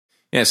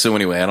Yeah, so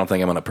anyway, I don't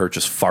think I'm going to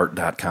purchase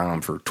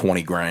fart.com for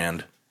 20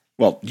 grand.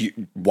 Well,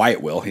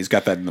 Wyatt will. He's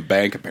got that in the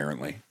bank,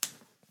 apparently.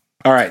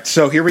 All right,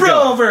 so here we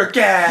go.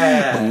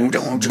 BROVERCAST!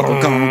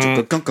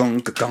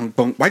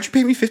 Why'd you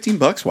pay me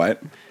 $15,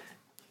 Wyatt?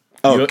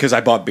 Oh, because I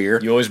bought beer?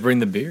 You always bring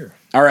the beer.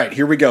 All right,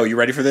 here we go. You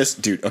ready for this?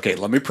 Dude, okay,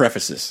 let me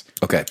preface this.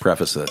 Okay,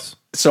 preface this.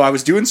 So I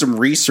was doing some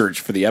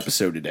research for the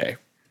episode today.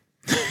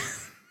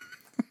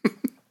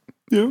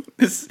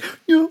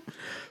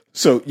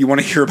 So you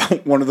want to hear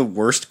about one of the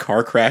worst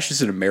car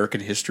crashes in American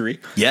history?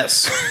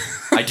 Yes,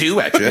 I do,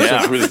 actually.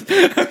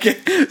 Okay,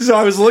 so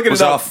I was looking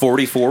Was it it up. off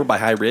 44 by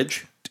High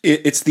Ridge?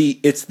 It's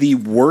the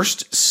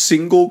worst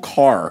single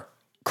car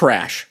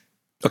crash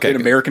in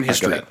American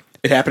history.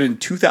 It happened in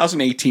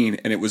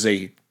 2018, and it was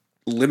a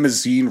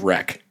limousine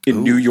wreck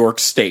in New York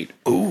State.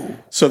 Ooh!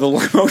 So the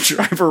limo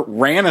driver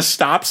ran a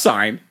stop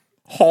sign,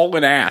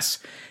 hauling ass,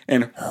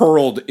 and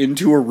hurled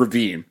into a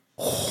ravine.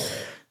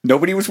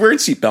 Nobody was wearing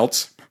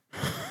seatbelts.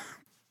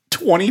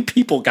 20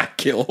 people got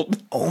killed.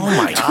 Oh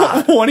my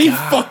God! 20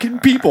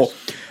 fucking people.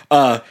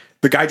 The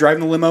guy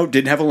driving the limo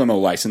didn't have a limo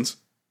license.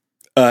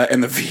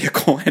 And the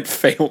vehicle had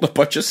failed a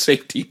bunch of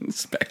safety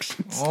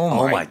inspections.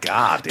 Oh my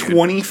God, dude.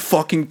 20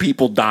 fucking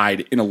people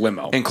died in a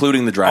limo.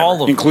 Including the driver. All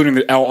of them. Including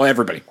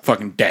everybody.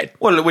 Fucking dead.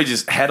 What, did we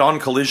just head-on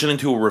collision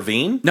into a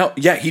ravine? No,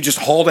 yeah, he just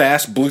hauled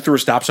ass, blew through a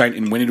stop sign,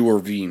 and went into a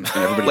ravine,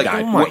 and everybody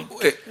died. Oh my,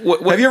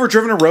 what, Have you ever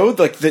driven a road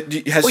like that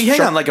has... Well,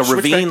 hang on, like a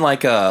ravine,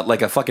 like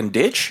a fucking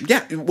ditch?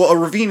 Yeah, well, a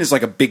ravine is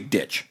like a big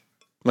ditch.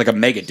 Like a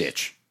mega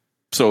ditch.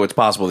 So it's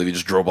possible that he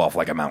just drove off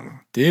like a mountain.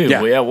 Dude,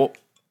 well,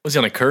 was he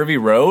on a curvy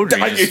road?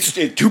 It's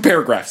 2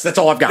 paragraphs. That's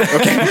all I've got.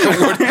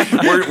 Okay.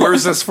 Where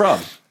is this from?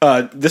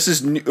 This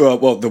is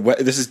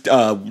wp.nyu.edu.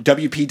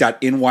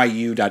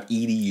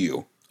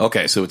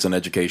 Okay, so it's an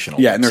educational.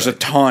 Yeah, and there's a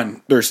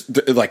ton. There's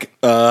dude,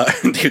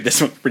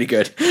 this one's pretty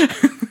good.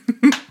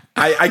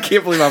 I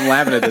can't believe I'm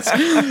laughing at this.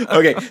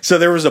 Okay, so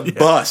there was a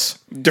bus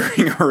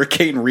during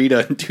Hurricane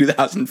Rita in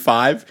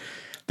 2005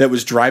 that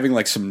was driving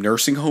like some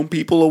nursing home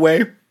people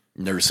away.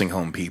 Nursing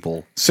home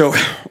people. So,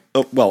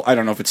 well, I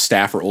don't know if it's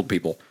staff or old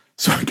people.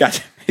 So it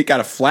got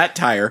a flat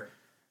tire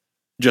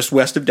just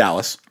west of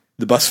Dallas.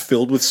 The bus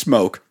filled with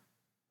smoke,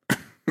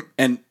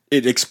 and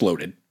it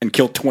exploded and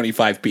killed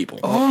 25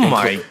 people. Oh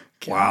my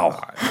God! Wow.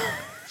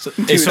 So,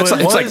 Dude, it's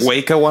like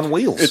Waco on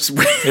wheels.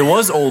 It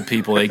was old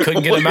people. They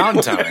couldn't get a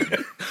mountain time.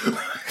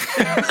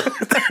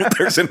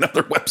 There's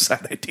another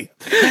website idea.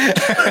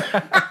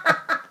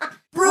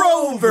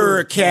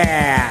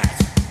 BROVERCAST!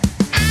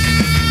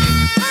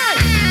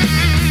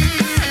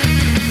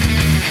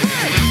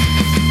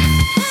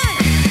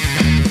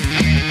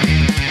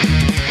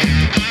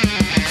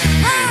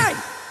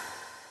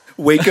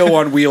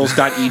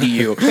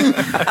 WacoOnWheels.edu.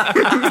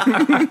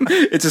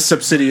 It's a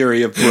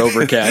subsidiary of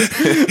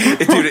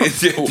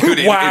BROVERCAST.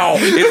 Dude, wow.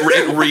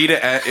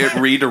 It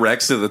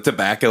redirects to the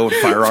Tobacco and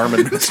Firearm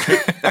Industry.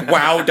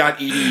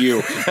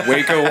 Wow.edu.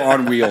 Waco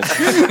on Wheels.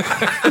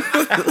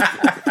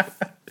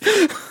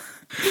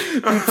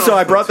 So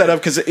I brought that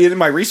up because in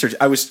my research,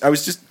 I was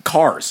just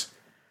cars.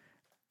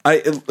 So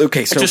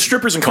just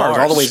strippers and cars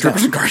all the way.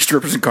 Strippers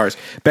and cars.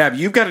 Bab,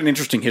 you've got an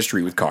interesting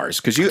history with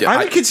cars because I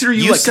would consider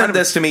you. You like said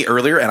this to me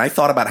earlier, and I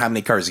thought about how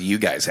many cars you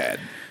guys had.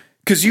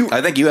 Because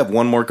I think you have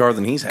one more car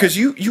than he's had. Because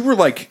you were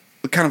like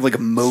kind of like a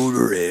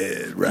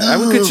motorhead, right? I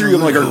would consider you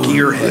like a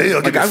gearhead. Hey,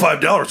 I'll give you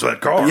 $5 for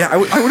that car. Yeah, I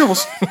would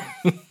almost.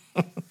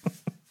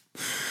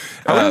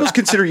 I would almost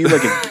consider you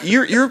like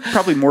you're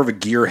probably more of a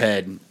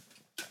gearhead,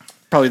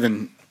 probably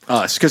than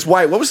us. Because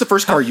what was the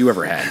first car you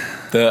ever had?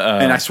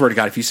 And I swear to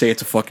God, if you say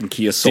it's a fucking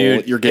Kia Soul,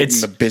 dude, you're getting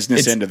the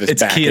business end of this.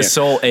 It's Kia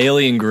Soul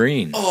Alien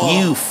Green.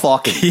 Oh. You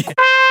fucking.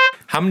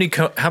 How many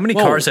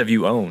cars have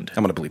you owned?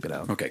 I'm gonna bleep it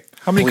out. Okay.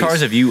 How many cars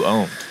have you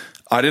owned?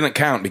 I didn't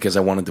count because I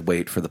wanted to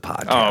wait for the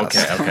podcast. Oh,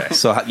 okay.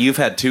 So you've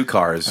had 2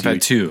 cars. I've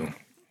had 2.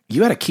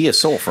 You had a Kia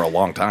Soul for a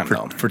long time,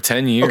 though. For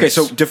 10 years. Okay,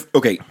 so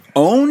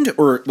owned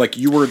or like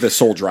you were the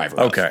sole driver?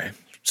 Okay,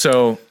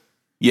 so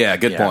yeah,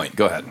 good point.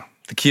 Go ahead.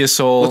 The Kia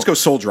Soul. Let's go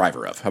sole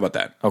driver of. How about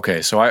that?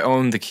 Okay, so I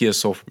owned the Kia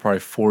Soul for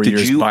probably 4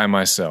 years by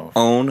myself.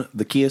 Own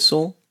the Kia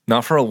Soul?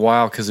 Not for a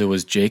while because it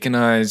was Jake and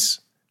I's,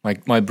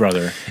 my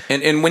brother.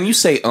 And when you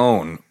say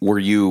own, were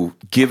you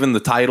given the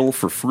title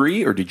for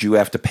free, or did you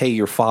have to pay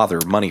your father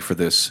money for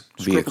this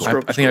vehicle?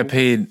 I think I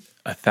paid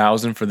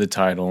 $1,000 for the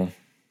title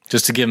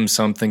just to give him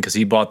something because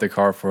he bought the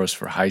car for us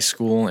for high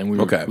school, and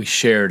we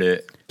shared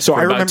it. So for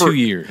I about remember 2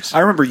 years.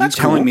 I remember you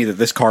telling me that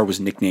this car was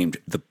nicknamed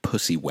the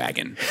Pussy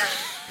Wagon.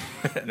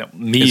 No,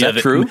 Is that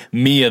true?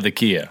 Mia the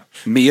Kia.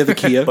 Mia the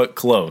Kia? But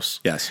close.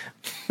 Yes.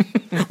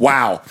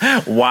 Wow.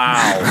 Waco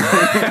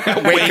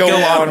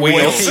on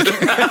Wheels.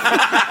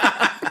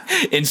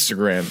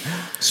 Instagram.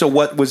 So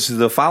what was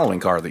the following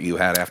car that you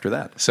had after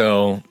that?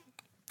 So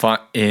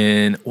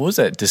in, what was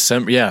that,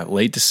 December? Yeah,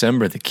 late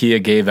December, the Kia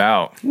gave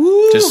out.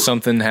 Woo! Just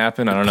something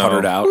happened. I don't know.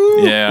 Puttered out.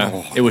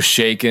 Yeah. It was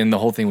shaking. The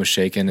whole thing was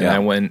shaking. And I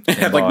went. It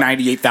had like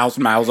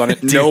 98,000 miles on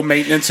it. No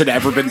maintenance had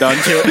ever been done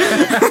to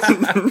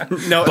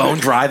it. Bone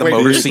dry, the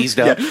motor seized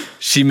up. Yeah.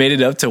 She made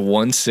it up to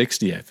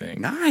 160, I think.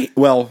 Nice.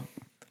 Well,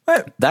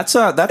 That's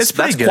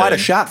quite a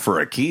shot for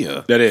a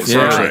Kia. That is.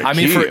 Yeah. I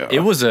mean,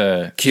 it was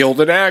a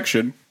killed in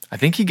action. I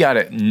think he got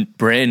it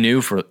brand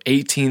new for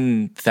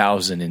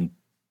 $18,000 in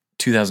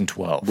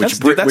 2012. That's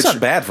not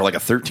bad for like a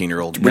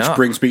 13-year-old. Which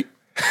brings me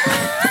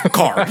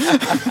car.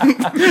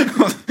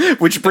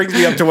 Which brings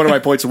me up to one of my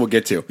points that we'll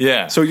get to.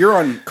 Yeah. So you're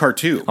on car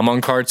 2. I'm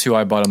on car 2.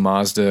 I bought a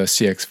Mazda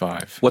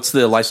CX-5. What's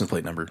the license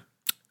plate number?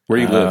 Where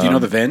do you live? Do you know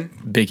the VIN?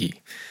 Biggie.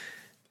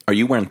 Are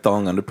you wearing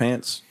thong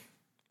underpants?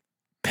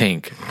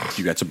 Pink.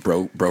 You got some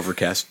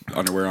BROVERCAST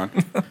underwear on.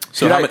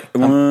 So how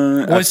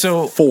many?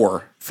 So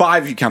 4,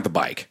 5. You count the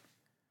bike.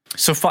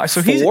 So 5.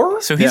 So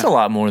Four? he's a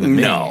lot more than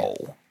me. No.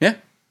 Yeah.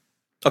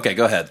 Okay,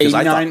 go ahead.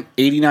 89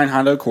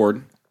 Honda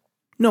Accord.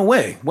 No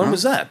way. When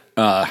was that?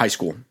 High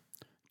school.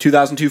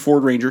 2002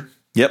 Ford Ranger.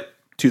 Yep.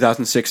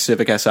 2006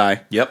 Civic Si.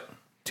 Yep.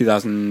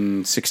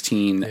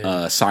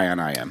 2016 Scion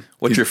IM.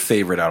 What's your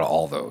favorite out of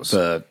all those?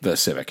 The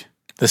Civic.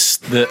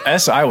 The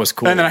SI was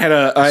cool. And then I had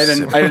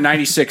a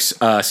 96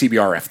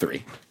 CBR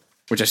F3,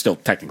 which I still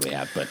technically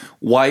have. But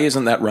why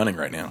isn't that running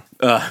right now?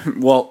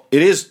 Well,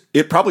 it is.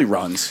 It probably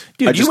runs.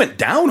 Dude, you went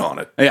down on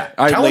it. Yeah,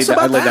 I laid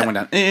that one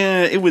down.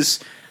 It was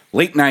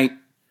late night,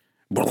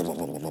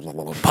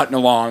 putting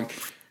along,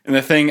 and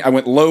the thing I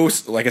went low,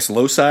 I guess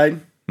low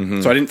side.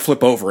 So I didn't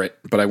flip over it,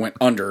 but I went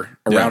under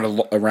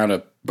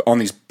around on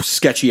these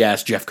sketchy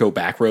ass Jeffco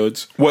back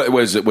roads. What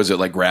was it? Was it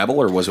like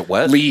gravel or was it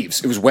wet?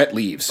 Leaves. It was wet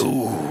leaves.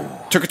 Ooh.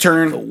 Took a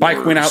turn.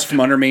 Bike went out from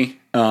under me.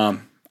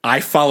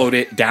 I followed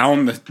it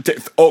down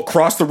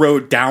across the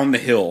road, down the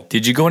hill.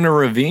 Did you go into a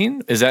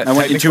ravine? Is that I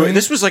went into it?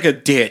 This was like a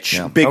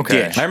ditch, big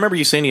ditch. I remember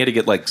you saying you had to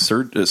get like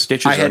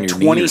stitches. I had on your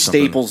 20 knee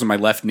staples in my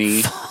left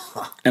knee,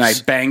 and I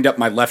banged up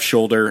my left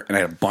shoulder, and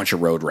I had a bunch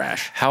of road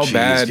rash. How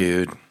bad,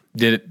 dude?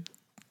 Did it?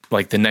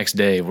 Like the next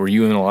day, were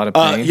you in a lot of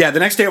pain? Yeah, the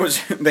next day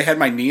they had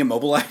my knee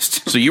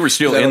immobilized. So you were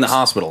still in the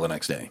hospital the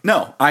next day?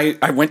 No,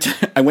 I went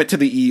to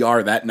the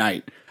ER that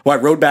night. Well,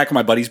 I rode back on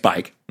my buddy's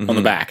bike on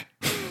the back.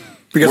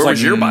 Because where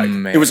was your bike?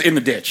 It was in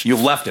the ditch. You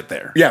left it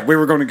there. Yeah, we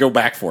were going to go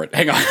back for it.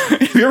 Hang on.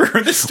 Have you ever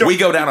heard this story? We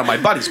go down on my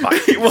buddy's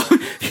bike. Well,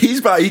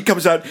 he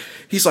comes out.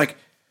 He's like,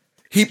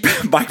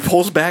 bike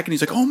pulls back and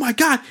he's like, oh my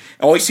God.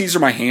 All he sees are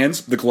my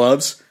hands, the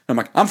gloves. I'm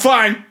like, I'm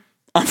fine.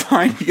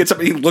 He gets up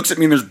and he looks at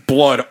me and there's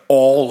blood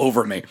all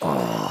over me.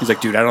 He's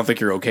like, dude, I don't think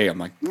you're okay. I'm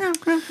like, yeah,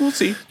 we'll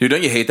see. Dude,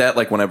 don't you hate that?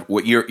 Like whenever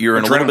you're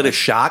in a little bit of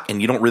shock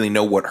and you don't really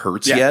know what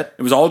hurts yet.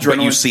 It was all adrenaline.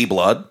 But you see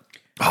blood.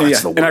 Oh,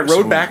 that's the worst. And I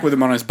rode back with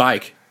him on his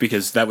bike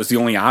because that was the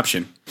only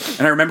option.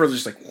 And I remember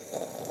just like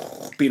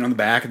being on the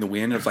back in the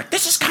wind. And I was like,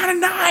 this is kind of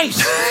nice.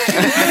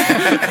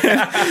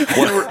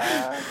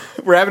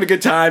 We're having a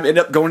good time. End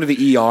up going to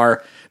the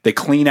ER. They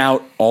clean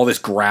out all this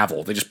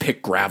gravel. They just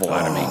pick gravel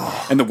out of me.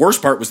 And the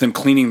worst part was them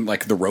cleaning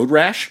like the road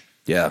rash.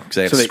 Yeah, because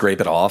they have to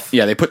scrape it off.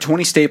 Yeah, they put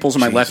 20 staples in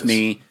my left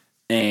knee.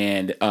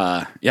 And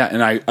I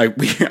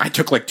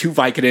took like 2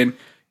 Vicodin,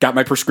 got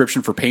my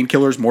prescription for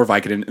painkillers, more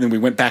Vicodin, and then we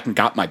went back and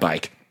got my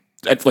bike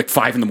at like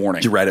 5 in the morning.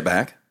 Did you ride it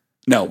back?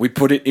 No, we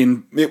put it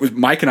in. It was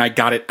Mike and I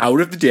got it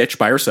out of the ditch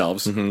by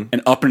ourselves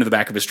and up into the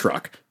back of his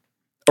truck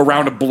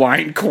around a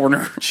blind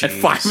corner at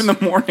 5 in the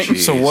morning. Jeez.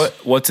 So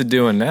what's it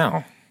doing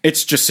now?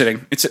 It's just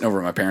sitting. It's sitting over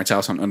at my parents'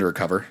 house on under a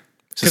cover.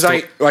 Because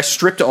I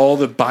stripped all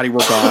the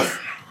bodywork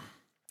off,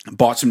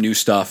 bought some new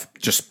stuff,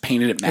 just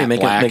painted it matte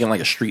black. Making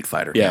like a Street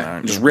Fighter.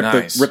 Yeah, just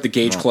rip the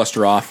gauge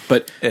cluster off.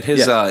 But at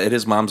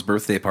his mom's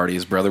birthday party,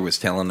 his brother was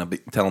telling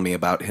me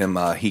about him.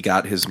 He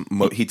got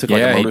he took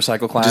like a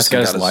motorcycle class. Just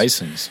got his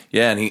license.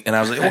 Yeah, and I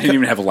was like, I didn't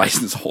even have a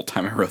license the whole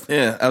time I wrote that.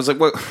 Yeah, I was like,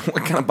 what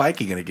kind of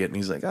bike are you gonna get? And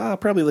he's like,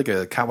 probably like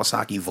a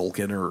Kawasaki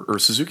Vulcan or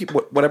Suzuki,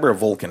 whatever a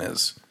Vulcan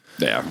is.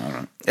 Yeah, I don't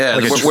know. Yeah,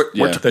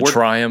 like the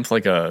Triumph,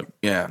 like a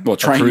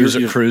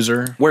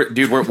cruiser.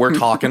 We're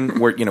talking.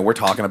 We're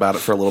talking about it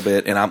for a little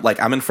bit, and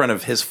I'm in front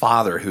of his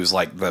father, who's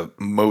like the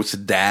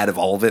most dad of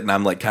all of it, and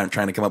I'm like kind of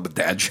trying to come up with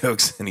dad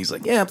jokes, and he's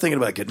like, "Yeah, I'm thinking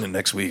about getting it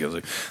next week." I was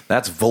like,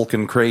 "That's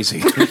Vulcan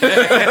crazy." right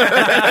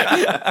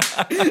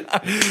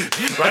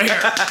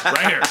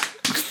here.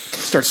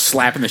 Starts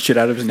slapping the shit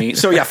out of his knee.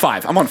 So yeah,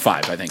 5. I'm on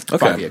 5. I think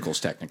 5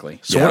 vehicles technically.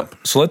 So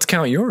let's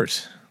count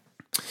yours.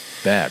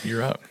 Bab,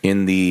 you're up.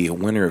 In the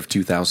winter of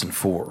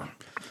 2004.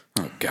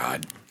 Oh,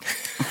 God.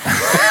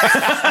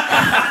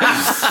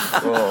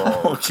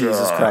 Oh,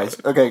 Jesus Christ.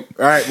 Okay.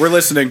 All right. We're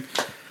listening.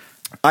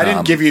 I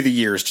didn't give you the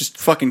years. Just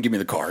fucking give me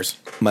the cars.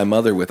 My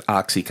mother, with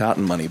OxyContin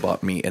money,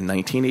 bought me a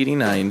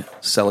 1989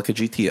 Celica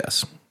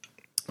GTS.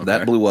 Okay.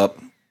 That blew up.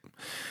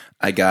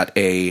 I got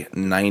a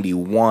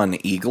 91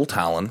 Eagle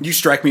Talon. You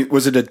strike me.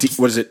 Was it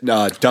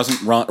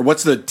doesn't run? Or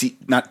what's the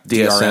not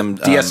DSM?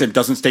 DSM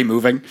doesn't stay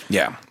moving.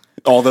 Yeah.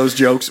 All those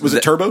jokes. Was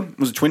it turbo?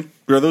 Was it twin?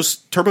 Are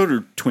those turboed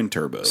or twin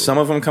turbo? Some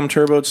of them come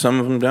turboed, some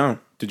of them don't.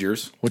 Did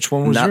yours? Which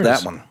one was not yours?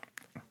 That one.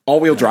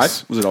 All-wheel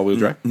drive? Was it all-wheel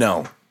drive?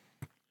 No.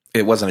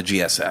 It wasn't a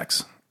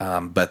GSX.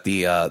 But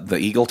the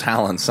Eagle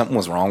Talon, something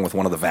was wrong with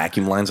one of the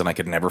vacuum lines, and I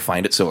could never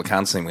find it, so it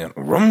constantly went,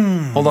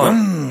 rum, hold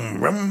on.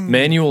 Rum.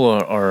 Manual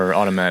or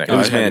automatic? It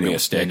was manual.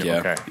 Stick, yeah.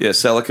 Okay. Yeah,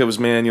 Celica was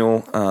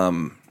manual.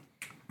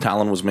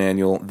 Talon was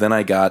manual. Then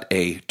I got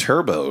a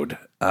turboed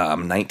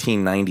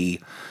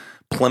 1990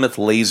 Plymouth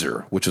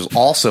Laser, which was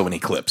also an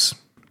Eclipse.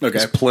 Okay.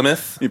 It's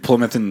Plymouth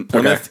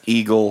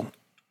Eagle.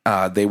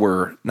 They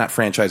were not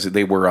franchised;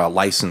 they were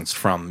licensed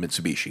from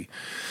Mitsubishi.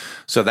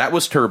 So that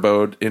was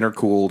turboed,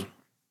 intercooled.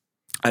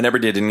 I never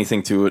did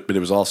anything to it, but it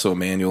was also a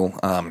manual.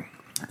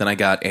 Then I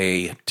got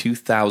a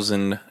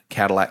 2000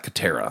 Cadillac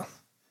Catera,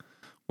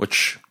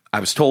 which I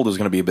was told was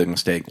going to be a big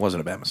mistake.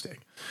 Wasn't a bad mistake.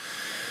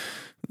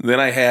 Then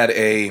I had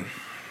a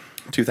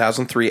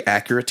 2003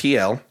 Acura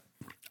TL.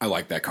 I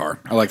like that car.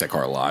 I like that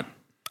car a lot.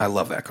 I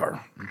love that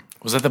car.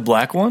 Was that the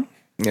black one?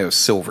 Yeah, it was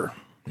silver.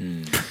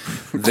 Then,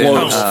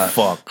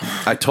 fuck.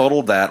 I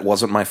totaled that.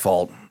 Wasn't my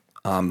fault.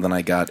 Then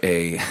I got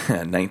a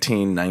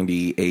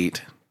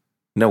 1998.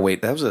 No,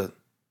 wait, that was a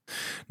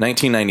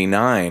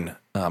 1999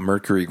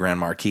 Mercury Grand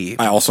Marquis.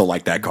 I also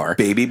like that car.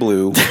 Baby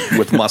blue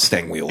with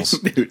Mustang wheels.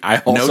 Dude, I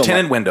also no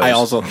tinted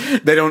windows.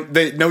 They don't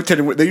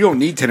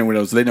need tinted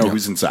windows. They know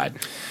who's inside.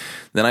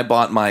 Then I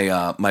bought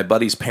my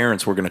buddy's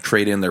parents were going to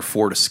trade in their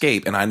Ford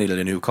Escape, and I needed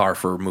a new car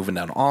for moving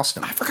down to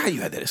Austin. I forgot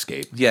you had that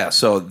Escape. Yeah,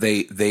 so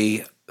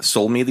they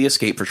sold me the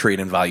Escape for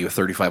trade-in value of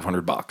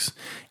 $3,500,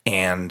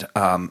 and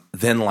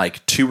then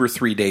like 2 or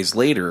 3 days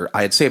later,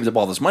 I had saved up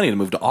all this money to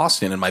move to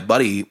Austin, and my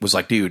buddy was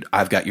like, "Dude,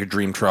 I've got your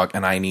dream truck,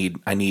 and I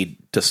need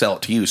to sell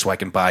it to you so I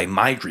can buy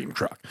my dream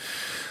truck."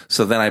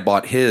 So then I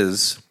bought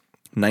his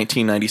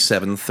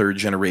 1997 third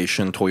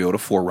generation Toyota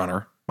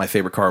 4Runner. My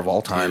favorite car of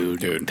all time.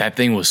 Dude, that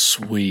thing was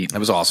sweet. It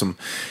was awesome.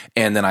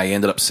 And then I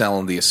ended up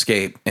selling the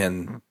Escape,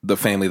 and the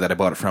family that I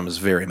bought it from is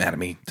very mad at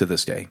me to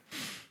this day.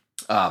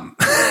 Are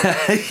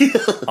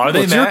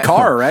they it's your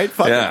car, right?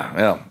 Fuck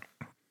yeah.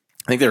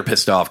 I think they were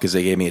pissed off because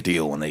they gave me a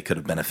deal when they could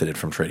have benefited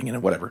from trading in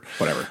it, whatever.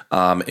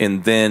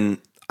 And then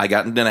I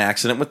got into an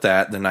accident with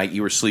that the night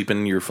you were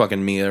sleeping, your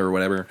fucking Mia or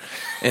whatever.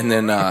 And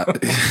then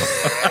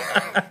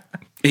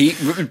he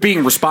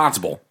being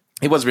responsible.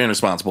 He was being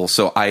responsible.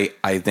 So I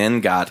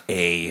then got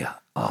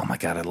oh my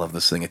God, I love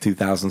this thing, a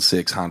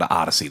 2006 Honda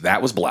Odyssey.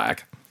 That was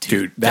black.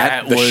 Dude,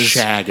 that was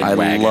shaggin' I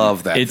wagon.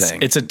 love that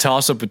thing. It's a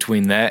toss-up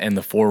between that and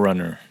the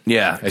 4Runner.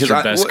 Yeah. It's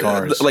your best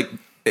cars. Like,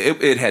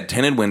 it had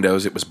tinted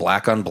windows. It was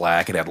black on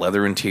black. It had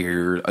leather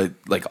interior.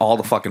 Like, all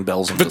the fucking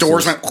bells and the whistles.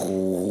 doors went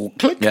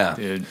click. Yeah.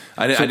 Dude.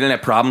 I didn't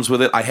have problems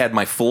with it. I had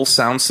my full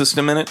sound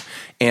system in it,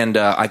 and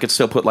I could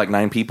still put like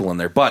 9 people in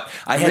there. But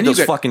I had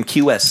those fucking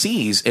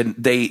QSCs, and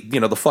they,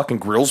 the fucking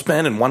grill's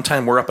bent. And one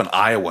time we're up in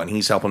Iowa, and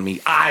he's helping me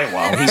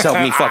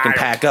fucking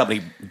pack up,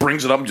 and he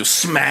brings it up and just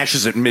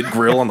smashes it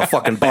mid-grill on the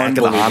fucking back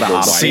of the Honda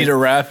Odyssey. Cedar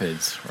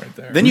Rapids, right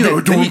there. Then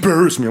don't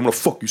embarrass me. I'm gonna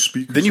fuck you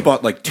speakers. Then you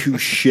bought like 2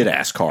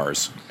 shit-ass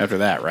cars after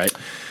that, right?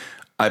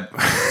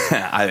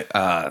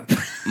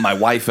 My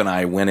wife and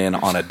I went in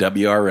on a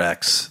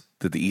WRX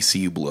that the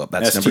ECU blew up.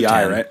 That's STI, number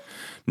 10. right?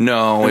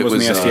 No, it was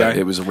the STI?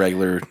 It was a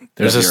regular.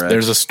 There's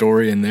WRX. a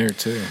story in there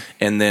too.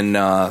 And then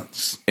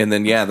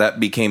that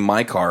became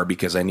my car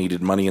because I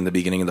needed money in the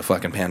beginning of the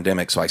fucking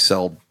pandemic. So I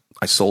sold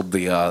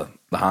the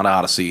Honda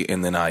Odyssey,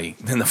 and then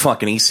the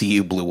fucking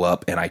ECU blew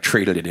up, and I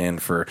traded it in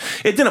for.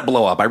 It didn't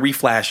blow up. I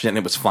reflashed it, and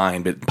it was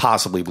fine, but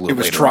possibly blew up. It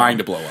was trying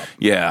to blow up.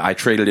 Yeah, I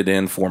traded it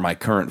in for my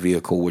current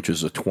vehicle, which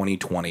is a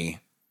 2020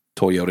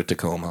 Toyota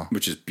Tacoma,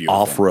 which is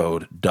beautiful,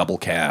 off-road, double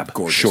cab,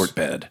 gorgeous, short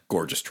bed,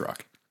 gorgeous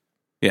truck.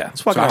 Yeah,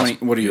 it's fucking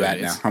awesome. What are you at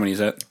now? How many is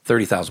that?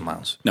 30,000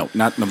 miles. No,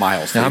 not the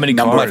miles. Now, how many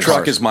cars? My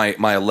truck is my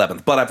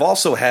 11th, but I've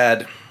also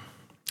had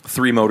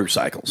 3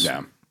 motorcycles.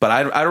 Yeah. But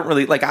I don't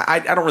really I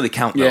don't really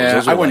count those. Yeah,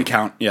 those I wouldn't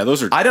count. Yeah,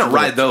 those are. I didn't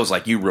ride those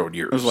like you rode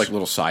yours. Those are like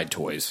little side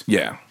toys.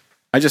 Yeah.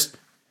 Do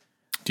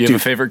you have a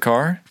favorite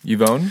car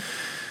you've owned?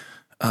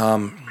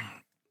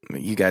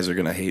 You guys are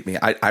gonna hate me.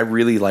 I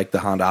really like the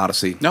Honda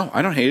Odyssey. No,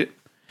 I don't hate it.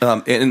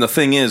 And the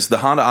thing is, the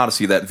Honda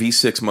Odyssey, that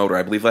V6 motor,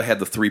 I believe I had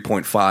the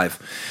 3.5.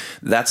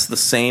 That's the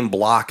same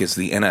block as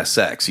the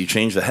NSX. You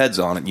change the heads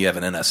on it, and you have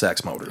an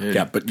NSX motor.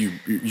 Yeah, but you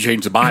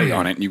change the body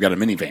on it, and you've got a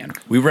minivan.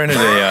 We rented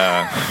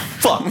a.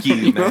 Fuck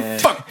you, man.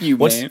 Fuck you,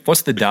 man.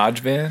 What's the Dodge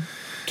van?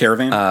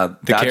 Caravan? The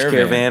Dodge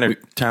Caravan or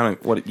Town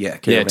and Caravan.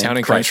 Yeah, Town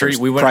and Country.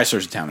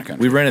 Chrysler's Town and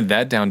Country. We rented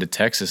that down to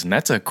Texas, and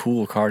that's a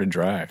cool car to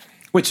drive.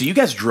 Wait, so you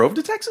guys drove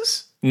to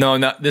Texas? No,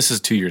 this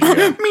is 2 years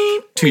ago.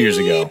 2 years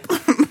ago.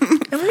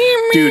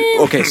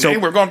 Dude, okay, so hey,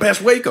 we're going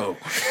past Waco.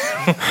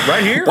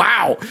 Right here.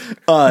 Wow.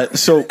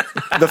 So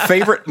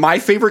my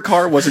favorite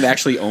car wasn't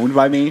actually owned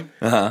by me.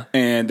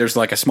 And there's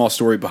like a small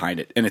story behind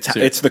it. And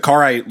it's the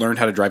car I learned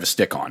how to drive a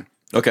stick on.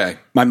 Okay.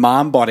 My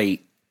mom bought a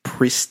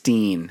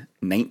pristine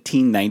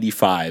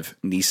 1995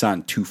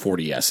 Nissan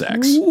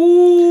 240SX.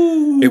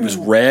 Ooh. It was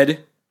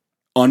red,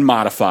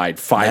 unmodified,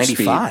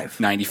 5-speed.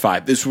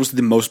 95. This was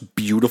the most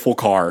beautiful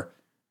car.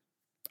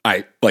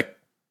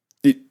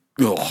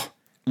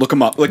 Look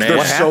them up. Like, man,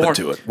 what happened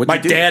to it? My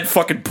dad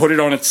fucking put it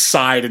on its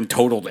side and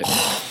totaled it.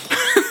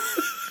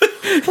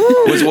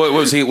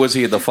 was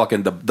he the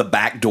fucking the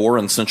back door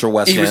in Central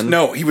West End?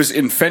 He was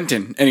in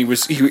Fenton, and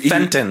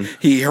Fenton.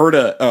 He heard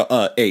an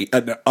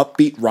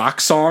upbeat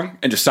rock song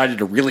and decided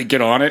to really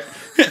get on it.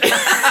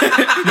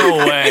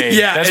 No way.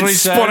 Yeah, that's and what he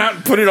spun out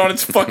and put it on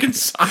its fucking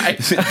side.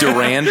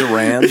 Duran.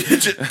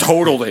 It just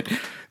totaled it,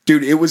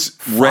 dude. It was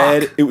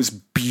red. It was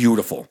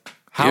beautiful.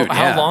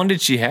 How long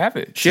did she have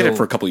it? She had it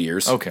for a couple of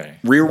years. Okay.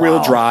 Rear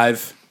wheel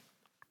drive.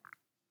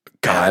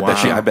 God,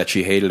 I bet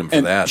she hated him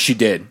for that. She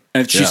did.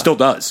 And she still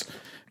does.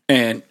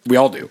 And we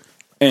all do.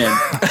 And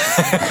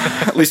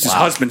at least his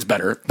husband's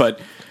better. But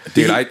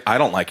dude, I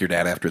don't like your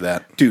dad after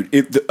that. Dude,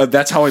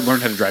 that's how I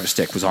learned how to drive a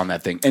stick, was on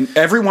that thing. And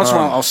every once in a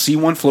while I'll see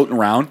one floating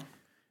around,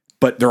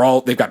 but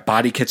they've got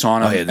body kits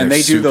on them. And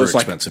they do those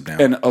expensive now.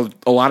 And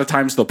a lot of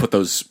times they'll put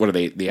those, what are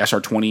they, the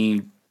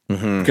SR20,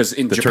 because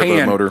in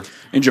Japan, motor.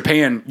 In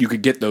Japan, you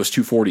could get those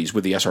 240s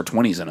with the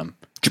SR20s in them.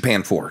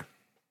 Japan 4.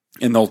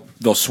 And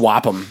they'll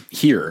swap them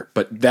here.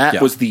 But that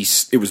was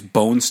it was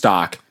bone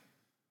stock,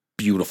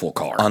 beautiful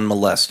car.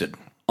 Unmolested.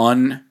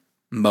 Unmolested.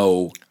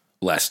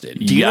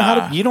 Do you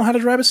know how to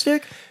drive a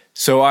stick?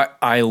 So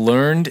I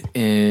learned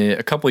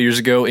a couple of years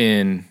ago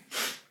in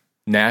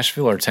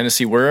Nashville or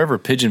Tennessee, wherever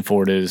Pigeon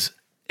Ford is,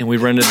 and we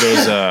rented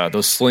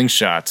those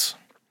slingshots.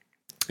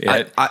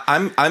 Yeah.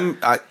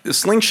 The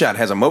slingshot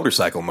has a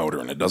motorcycle motor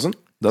in it, doesn't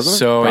it?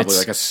 So probably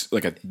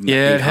like a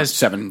it has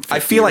 750. I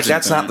feel like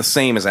that's not the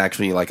same as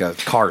actually like a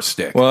car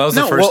stick. Well,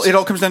 it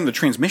all comes down to the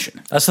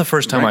transmission. That's the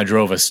first time I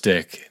drove a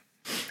stick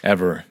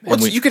ever.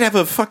 Well, you could have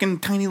a fucking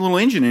tiny little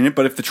engine in it,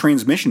 but if the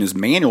transmission is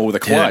manual with a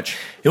clutch,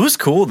 it was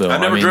cool though. I've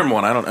never driven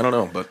one. I don't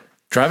know, but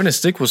driving a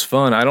stick was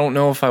fun. I don't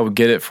know if I would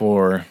get it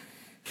for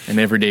an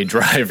everyday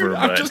driver.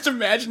 I'm just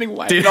imagining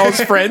Wyatt and all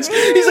his friends.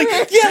 He's like,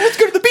 "Yeah, let's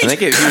go to the beach."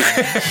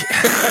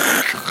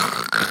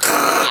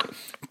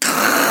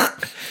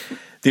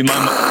 Dude,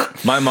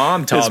 my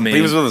mom taught me.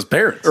 He was with his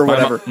parents or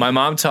whatever. My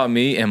mom taught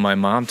me, and my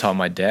mom taught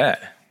my dad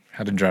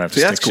how to drive a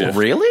stick. That's cool. Shift.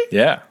 Really?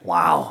 Yeah.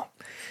 Wow.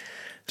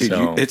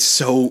 Dude, it's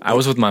so. I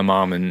was with my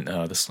mom in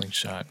the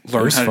slingshot.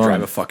 Learn how to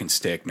drive a fucking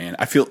stick, man.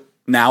 I feel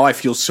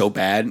so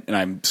bad, and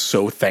I'm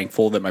so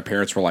thankful that my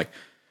parents were like,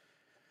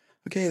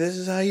 "Okay, this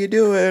is how you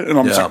do it," and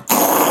I'm just like,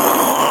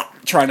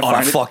 trying to on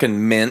find a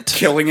fucking mint,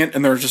 killing it,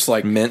 and they're just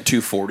like, mint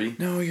 240.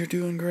 No, you're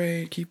doing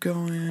great. Keep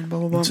going.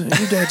 Blah blah blah.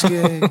 Your dad's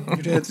gay.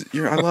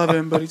 I love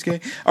him, but he's gay.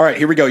 All right,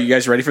 here we go. You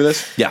guys ready for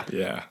this?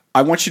 Yeah.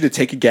 I want you to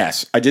take a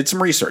guess. I did some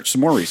more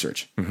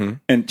research,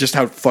 and just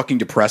how fucking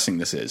depressing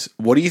this is.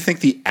 What do you think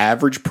the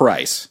average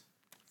price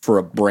for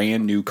a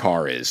brand new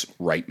car is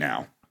right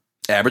now?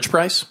 Average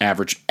price?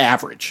 Average.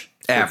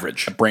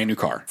 A brand new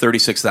car.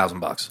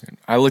 $36,000.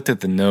 I looked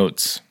at the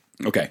notes.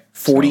 Okay,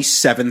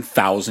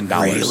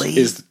 $47,000 really?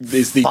 is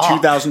the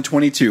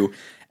 2022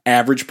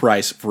 average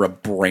price for a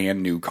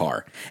brand new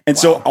car. And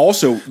so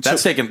also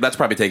that's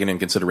probably taken in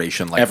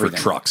consideration like everything.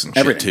 For trucks and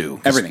shit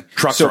too. Everything.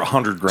 Trucks are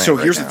 $100,000. So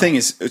here's the thing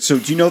is, so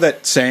do you know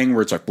that saying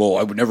where it's like, well,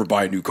 I would never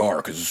buy a new car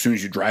because as soon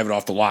as you drive it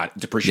off the lot, it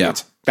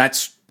depreciates. Yeah.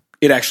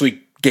 It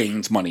actually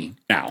gains money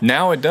now.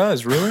 Now it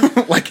does, really?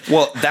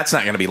 Well, that's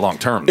not going to be long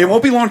term. It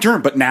won't be long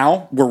term, but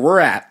now where we're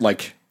at,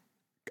 like,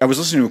 I was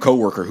listening to a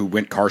coworker who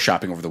went car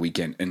shopping over the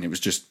weekend, and it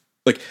was just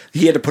like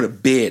he had to put a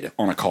bid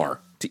on a car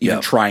to even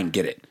try and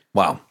get it.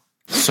 Wow.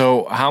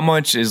 So how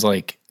much is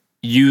like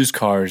used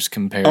cars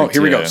compared to... Oh,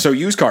 here we go. So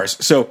used cars.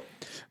 So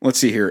let's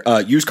see here.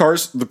 Used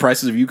cars, the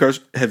prices of used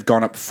cars have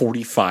gone up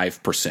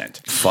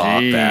 45%. Fuck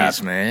Jeez,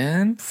 that.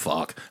 Man.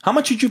 Fuck. How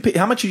much did you pay?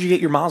 How much did you get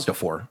your Mazda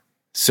for?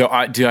 So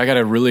I got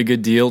a really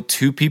good deal.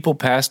 2 people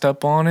passed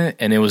up on it,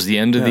 and it was the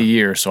end of the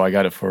year, so I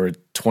got it for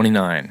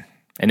 $29,000.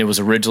 And it was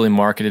originally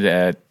marketed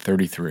at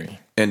 $33,000.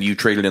 And you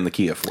traded in the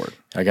Kia for it.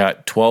 I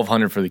got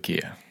 $1,200 for the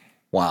Kia.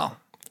 Wow.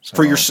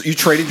 So, you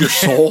traded your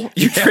soul?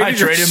 I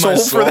traded my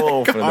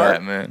soul for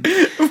that, man.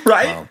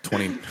 Right? Wow,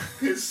 20.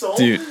 His soul?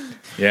 Dude,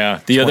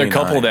 yeah. The 29. other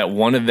couple that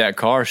wanted that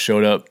car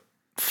showed up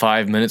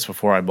 5 minutes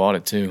before I bought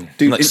it, too.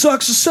 Dude, it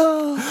sucks to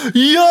suck.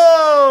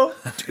 Yo!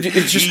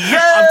 It's just...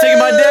 I'm taking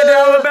my dad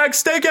down to the back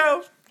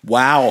steakhouse.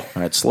 Wow. All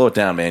right, slow it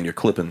down, man. You're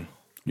clipping.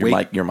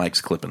 Your mic's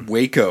clipping.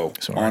 Waco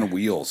on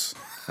wheels.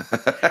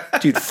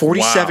 Dude,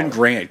 47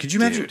 grand. Could you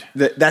imagine?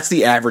 That's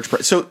the average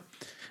price. So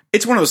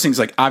it's one of those things,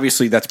 like,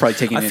 obviously that's probably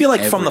taking I feel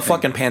like from the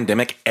fucking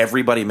pandemic,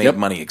 everybody made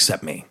money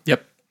except me.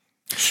 Yep.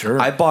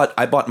 Sure. I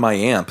bought my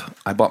amp.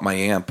 Well,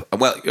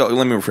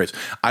 let me rephrase.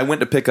 I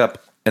went to pick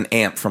up an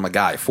amp from a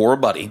guy for a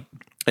buddy,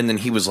 and then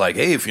he was like,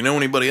 "Hey, if you know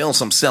anybody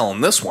else, I'm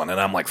selling this one." And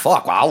I'm like,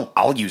 "Fuck, well,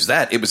 I'll use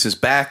that." It was his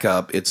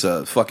backup. It's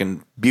a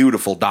fucking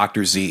beautiful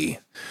Dr. Z.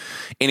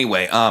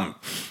 Anyway,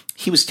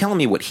 he was telling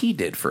me what he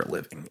did for a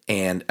living,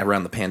 and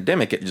around the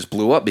pandemic, it just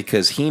blew up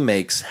because he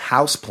makes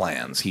house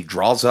plans. He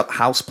draws up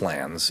house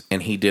plans,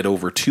 and he did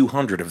over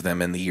 200 of them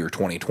in the year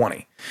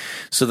 2020.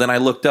 So then I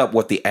looked up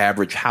what the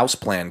average house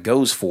plan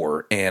goes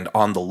for, and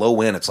on the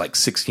low end, it's like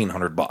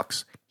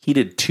 $1,600. He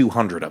did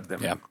 200 of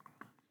them. Yeah.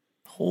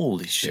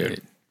 Holy shit.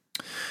 Dude.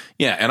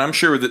 Yeah, and I'm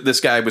sure that this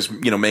guy was,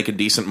 making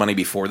decent money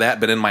before that,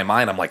 but in my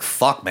mind, I'm like,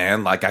 fuck,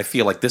 man. Like, I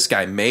feel like this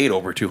guy made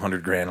over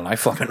 200 grand, and I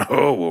fucking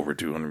owe over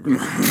 200 grand.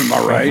 Am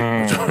I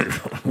right?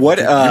 What?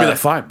 Give me that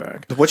 $5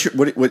 back.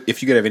 What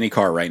if you could have any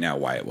car right now,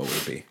 Wyatt? What would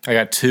it be? I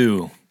got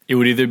 2. It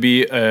would either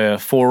be a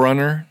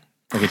 4Runner,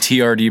 like a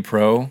TRD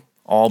Pro,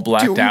 all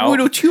blacked out.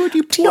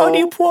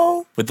 TRD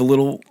Pro with the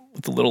little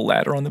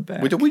ladder on the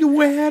back. With the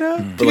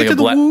ladder. But like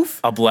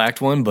a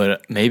blacked one,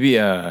 but maybe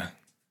a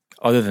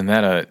other than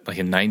that, like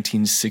a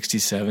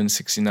 1967,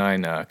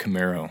 69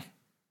 Camaro,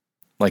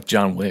 like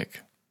John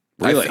Wick.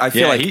 Really? I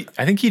feel like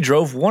I think he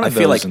drove one of those.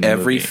 I feel like in the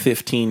every movie.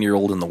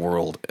 15-year-old in the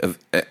world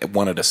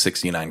wanted a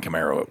 69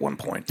 Camaro at one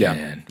point. Yeah.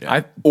 Man,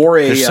 Or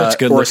a There's such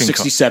good or a looking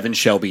 67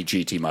 Shelby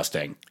GT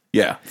Mustang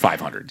Yeah.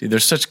 500. dude, they're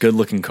such good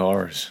looking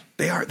cars.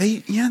 They are.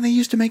 They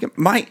used to make it.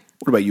 What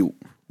about you,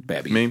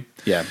 Babby? Me?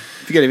 Yeah.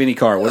 If you could have any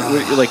car, what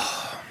you're like?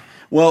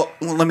 Well,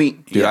 let me.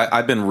 Dude,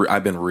 I've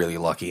been really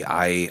lucky.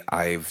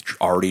 I've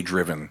already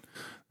driven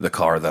the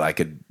car that I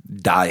could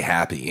die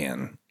happy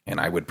in,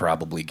 and I would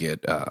probably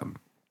get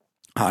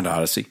Honda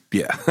Odyssey.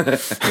 yeah,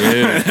 That's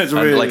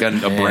what like a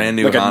brand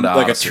new like Honda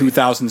like Odyssey. a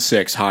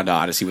 2006 Honda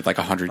Odyssey with like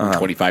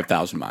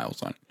 125,000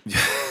 miles on it.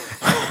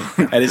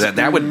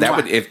 that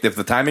would if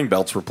the timing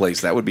belts were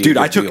placed, that would be Dude,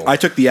 a I good deal.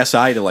 took the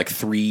SI to like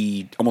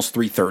almost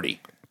 330.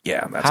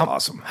 Yeah, that's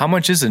awesome. How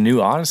much is a new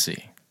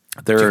Odyssey?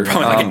 They're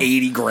Probably like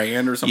 80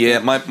 grand or something. yeah.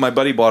 My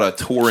buddy bought a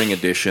touring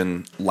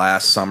edition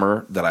last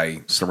summer that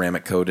I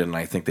ceramic coated, and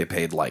I think they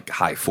paid like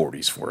high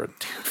 40s for it.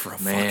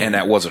 And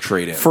that was a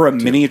trade in For a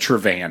miniature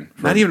van,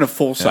 not even a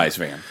full size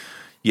van.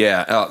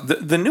 Yeah,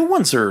 the new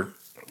ones are,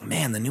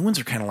 man, the new ones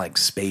are kind of like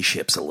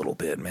spaceships a little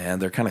bit, man.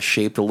 They're kind of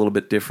shaped a little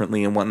bit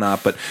differently and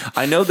whatnot. But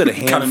I know that a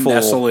Kind of handful,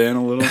 nestle in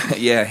a little.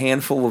 yeah, a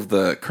handful of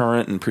the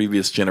current and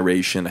previous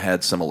generation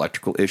had some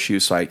electrical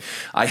issues. So I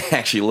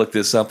actually looked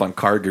this up on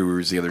Car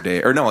Gurus the other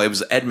day. Or no, it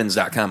was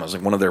Edmunds.com. It was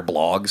like one of their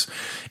blogs.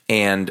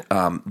 And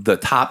the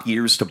top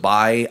years to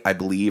buy, I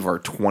believe, are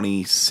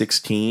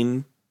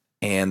 2016.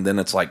 And then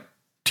it's like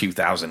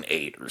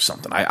 2008 or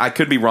something. I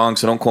could be wrong,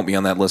 so don't quote me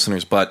on that,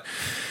 listeners. But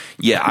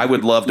yeah, I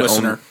would love to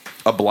own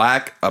a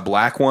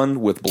black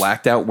one with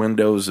blacked out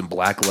windows and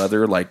black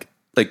leather. Like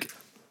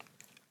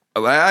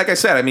I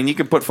said, I mean, you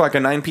could put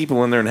fucking 9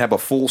 people in there and have a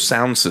full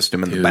sound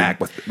system in the back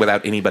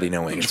without anybody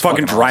knowing. Just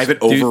fucking drive awesome.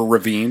 it over a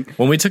ravine.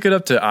 When we took it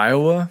up to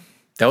Iowa,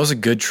 that was a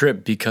good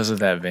trip because of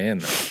that van,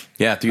 though.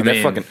 Yeah, dude,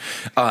 fucking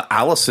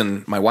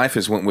Allison, my wife,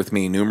 has went with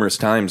me numerous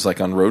times,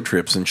 like on road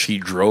trips, and she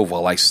drove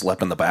while I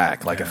slept in the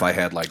back. Like if I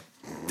had like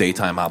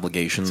daytime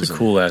obligations. It's a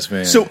cool ass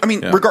van. So I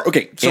mean,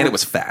 okay, so and it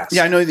was fast.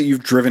 Yeah, I know that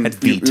you've driven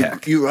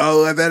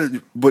VTEC. I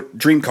bet, but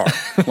dream car,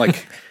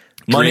 like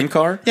money, dream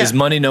car. Yeah. Is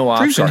money no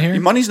dream option car. here?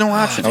 Money's no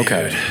option.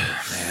 Okay.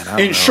 Man, I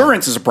don't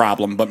Insurance is a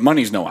problem, but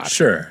money's no option.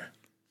 Sure.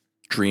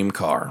 Dream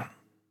car.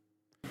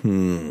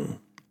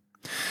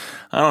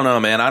 I don't know,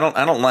 man. I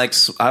don't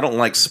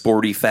like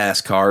sporty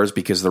fast cars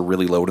because they're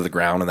really low to the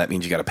ground, and that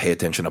means you got to pay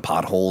attention to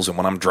potholes. And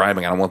when I'm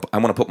driving, I want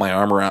to put my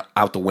arm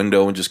out the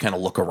window and just kind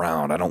of look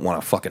around. I don't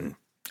want to fucking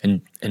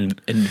And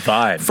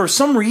vibe. for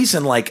some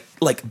reason, like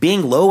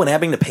being low and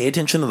having to pay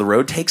attention to the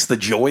road takes the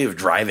joy of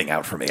driving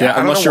out for me. Yeah, I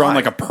don't unless know you're why. on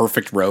like a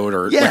perfect road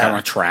or like on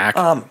a track.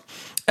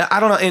 I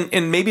don't know,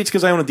 and maybe it's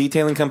because I own a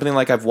detailing company.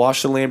 Like I've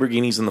washed the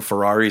Lamborghinis and the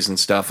Ferraris and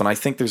stuff, and I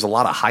think there's a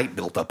lot of hype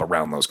built up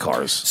around those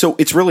cars. So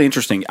it's really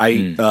interesting. Have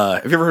you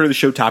ever heard of the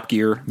show Top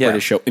Gear? Yeah.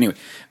 British show. Anyway,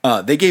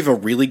 they gave a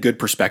really good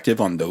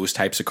perspective on those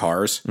types of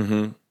cars.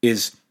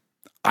 Is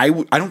I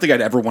don't think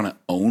I'd ever want to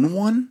own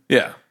one.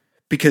 Yeah,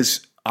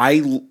 because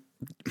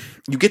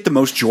you get the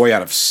most joy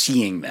out of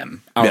seeing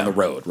them out on the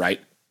road,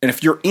 right? And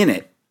if you're in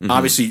it,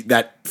 obviously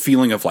that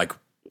feeling of like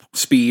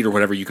speed or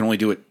whatever, you can only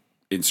do it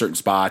in certain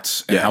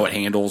spots and how it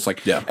handles.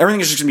 Like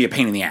everything is just going to be a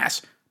pain in the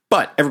ass.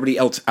 But everybody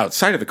else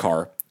outside of the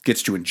car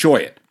gets to enjoy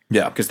it.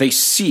 Yeah. Because they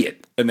see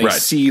it and they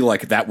see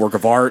like that work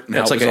of art. And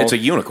it's like it's a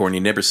unicorn. You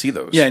never see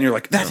those. Yeah, and you're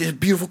like, that is a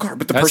beautiful car.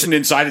 But the person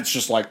inside, it's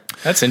just like,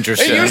 that's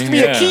interesting. It used to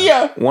be a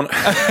Kia. One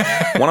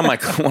of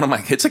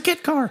my it's a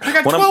kit car. I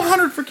got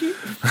 $1,200 for Kia.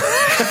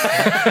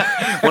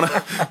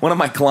 One of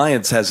my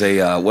clients has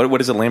a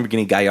what is it,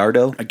 Lamborghini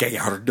Gallardo? A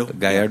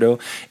Gallardo.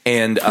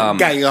 And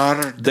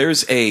Gallardo.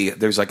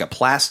 There's like a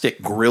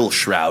plastic grill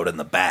shroud in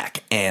the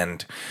back,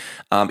 and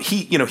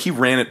he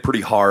ran it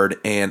pretty hard,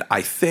 and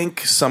I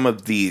think some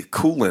of the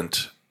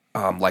coolant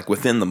like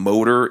within the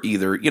motor,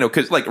 either,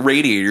 because like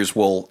radiators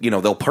will,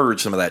 they'll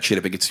purge some of that shit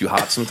if it gets too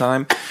hot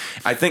sometime.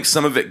 I think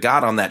some of it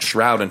got on that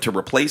shroud, and to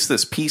replace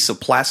this piece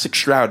of plastic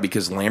shroud,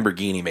 because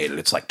Lamborghini made it,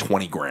 it's like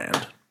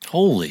 $20,000.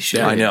 Holy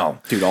shit. I know.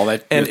 Dude, all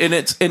that.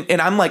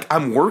 And I'm like,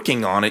 I'm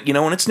working on it,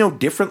 and it's no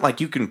different.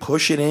 Like you can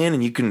push it in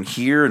and you can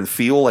hear and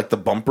feel like the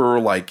bumper,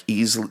 like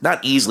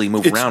not easily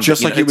move around. It's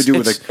just like you would do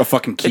with a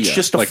fucking Kia. It's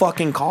just a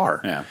fucking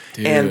car. Yeah.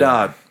 Dude.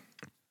 And,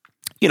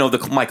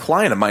 my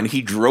client of mine,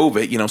 he drove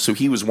it, so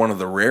he was one of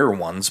the rare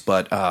ones,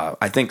 but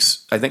I think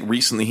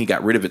recently he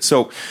got rid of it.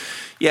 So,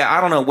 yeah, I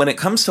don't know. When it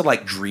comes to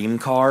like dream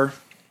car,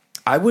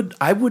 I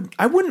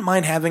wouldn't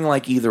mind having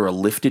like either a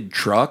lifted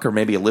truck or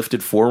maybe a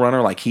lifted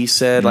 4Runner, like he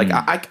said. Like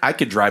I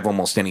could drive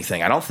almost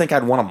anything. I don't think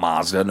I'd want a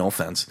Mazda. No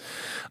offense.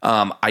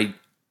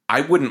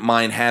 I wouldn't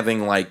mind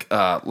having like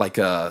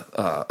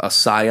a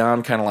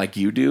Scion, kind of like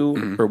you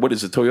do, or what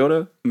is it,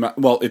 Toyota?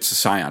 Well, it's a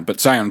Scion, but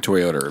Scion and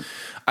Toyota.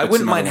 I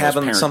wouldn't mind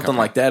having something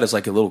like that as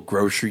like a little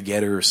grocery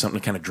getter or something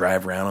to kind of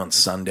drive around on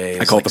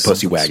Sundays. I call like it the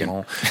pussy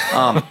wagon.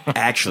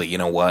 Actually, you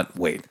know what?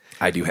 Wait,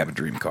 I do have a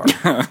dream car.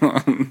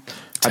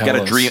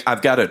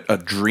 I've got a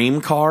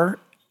dream car.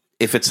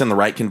 if it's in the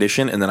right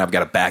condition, and then I've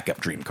got a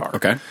backup dream car.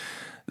 Okay.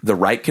 The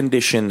right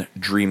condition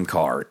dream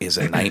car is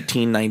a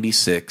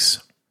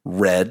 1996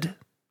 red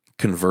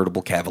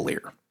convertible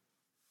Cavalier.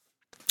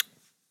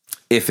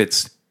 If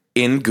it's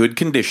in good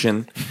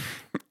condition,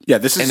 yeah,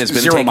 this is and it's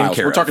been 0 taken miles.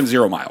 care We're of. talking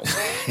 0 miles.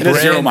 It is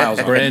 0 miles.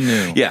 on it. Brand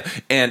new. Yeah,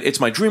 and it's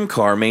my dream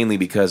car mainly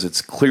because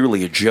it's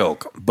clearly a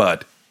joke,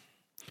 but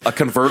a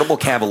convertible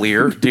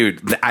Cavalier,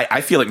 dude,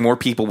 I feel like more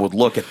people would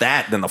look at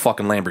that than the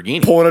fucking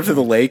Lamborghini. Pulling up to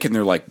the lake, and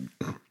they're like,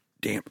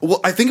 damn.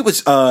 Well, I think it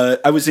was,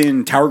 I was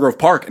in Tower Grove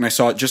Park, and I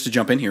saw it just to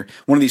jump in here.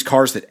 One of these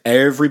cars that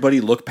everybody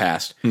looked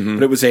past,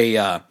 but it was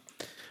I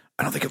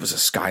don't think it was a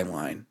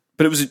Skyline,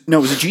 but it was a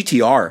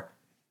GTR,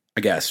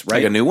 I guess, right?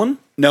 Like a new one?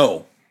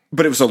 No,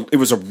 but it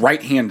was a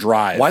right-hand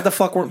drive. Why the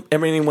fuck weren't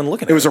anyone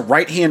looking at it? It was a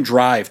right-hand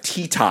drive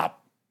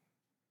T-top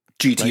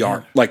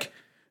GTR. Like,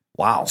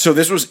 wow. so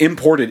this was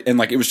imported, and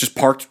like it was just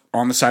parked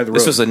on the side of the road.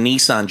 This was a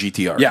Nissan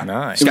GTR. Yeah,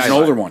 Nice. It was an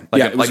older one. Like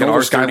yeah, a- it was like an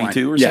older R32 Skyline.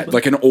 or Yeah, something?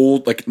 like an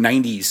old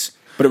 90s,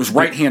 but it was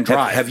right-hand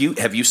drive. Have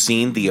you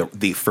seen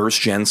the first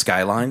gen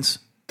Skylines?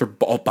 They're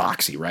all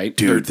boxy, right?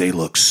 Dude, they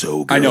look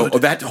so good. I know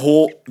that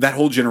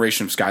whole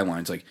generation of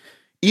Skylines. Like,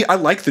 I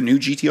like the new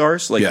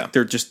GTRs. Like, Yeah.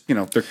 they're just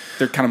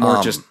they're kind of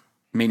more just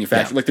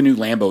manufactured. yeah. Like the new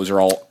Lambos are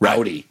all Right.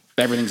 Audi.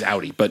 Everything's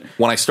Audi. But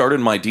When I started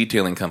my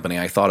detailing company,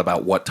 I thought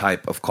about what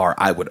type of car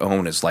I would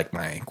own as like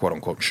my quote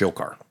unquote show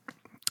car.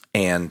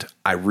 And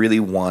I really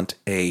want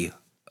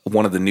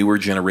one of the newer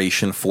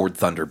generation Ford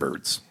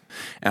Thunderbirds.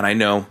 And I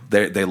know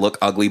they look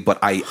ugly, but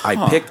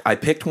I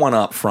picked one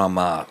up from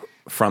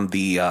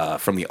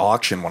the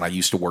auction when I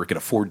used to work at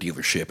a Ford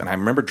dealership, and I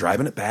remember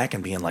driving it back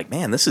and being like,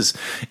 man,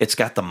 it's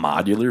got the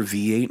modular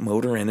V8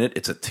 motor in it.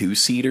 It's a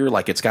 2-seater,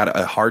 like it's got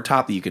a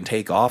hardtop that you can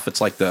take off.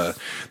 It's like the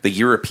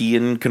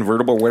European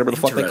convertible, or whatever the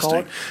fuck they call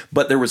it.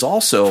 But there was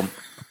also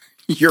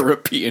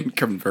European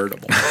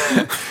convertible.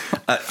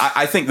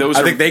 I think those.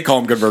 I think they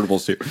call them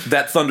convertibles too.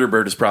 That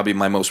Thunderbird is probably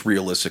my most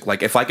realistic.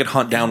 Like if I could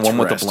hunt down one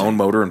with a blown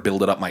motor and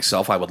build it up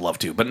myself, I would love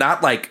to. But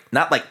not like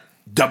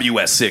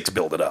WS6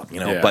 build it up,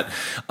 Yeah. But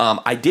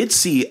I did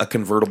see a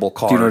convertible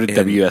car. Do you know what a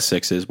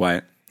WS6 is,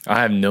 Wyatt?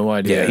 I have no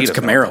idea. Yeah, It's a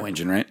Camaro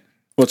engine, right?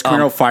 Well, it's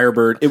Camaro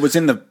Firebird. It was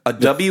in the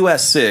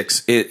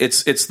WS6.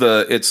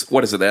 It's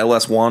what is it? The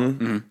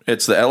LS1.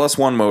 It's the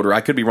LS1 motor.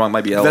 I could be wrong.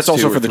 Might be LS2. that's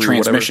also or for the 3,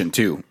 transmission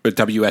too. But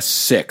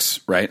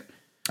WS6, right?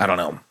 I don't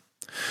know.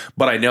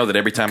 But I know that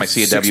every time I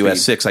see a 6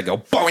 WS6, I go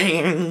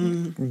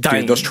boing.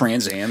 Dude, those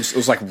Trans Ams. It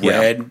was like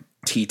red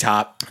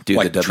T-top, Dude,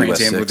 like the Trans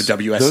Am WS6. with the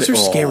WS6. Those are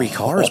scary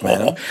cars,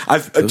 man. I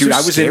Those are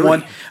was scary. in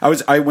one.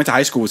 I went to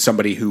high school with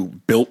somebody who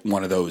built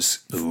one of those.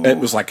 It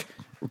was like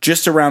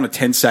just around a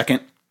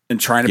 10-second and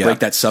trying to break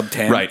that sub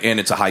 10. Right, and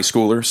it's a high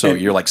schooler, so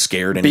you're like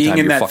scared anytime Being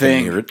in you're that fucking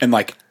thing near it. and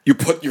like you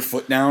put your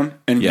foot down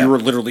and Yeah. you were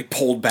literally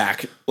pulled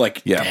back.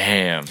 Like, Yeah.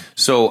 Damn.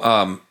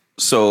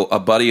 So a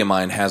buddy of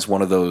mine has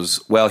one of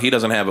those. Well, he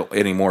doesn't have it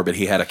anymore, but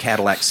he had a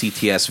Cadillac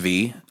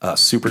CTS-V,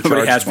 supercharged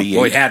nobody has one. V8.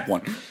 Well, he had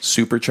one.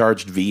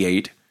 Supercharged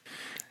V8.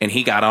 And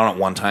he got on it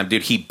one time.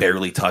 Dude, he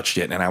barely touched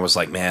it. And I was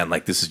like, man,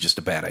 like, this is just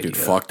a bad idea. Dude,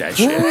 fuck that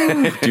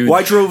shit. Dude, Well,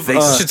 I drove. They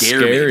It's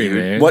scare me, scary, dude.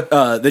 man. What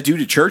the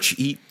dude at church,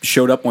 he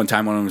showed up one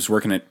time when I was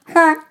working at,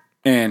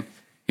 and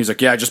he's like,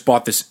 yeah, I just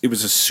bought this. It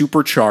was a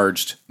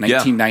supercharged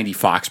 1990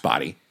 Fox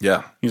body.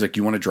 Yeah. He's like,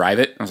 you want to drive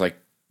it? I was like,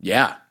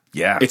 yeah.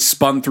 Yeah. It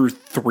spun through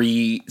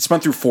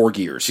 4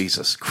 gears.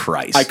 Jesus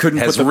Christ. I couldn't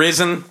Has put the-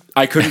 risen.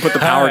 I couldn't put the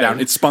power down.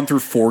 It spun through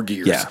 4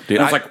 gears. Yeah, dude, And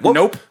I was like,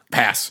 nope,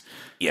 pass.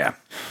 Yeah.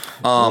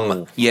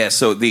 Yeah,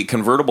 so the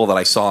convertible that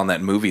I saw in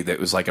that movie that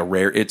was like a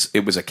rare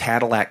it was a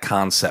Cadillac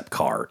concept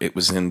car. It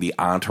was in the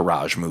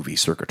Entourage movie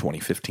circa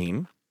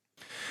 2015.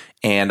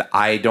 And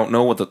I don't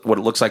know what it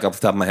looks like off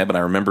the top of my head, but I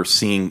remember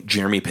seeing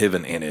Jeremy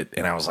Piven in it,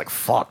 and I was like,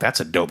 fuck,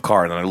 that's a dope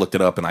car. And then I looked it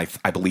up, and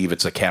I believe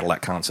it's a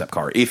Cadillac concept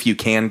car. If you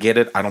can get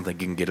it, I don't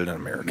think you can get it in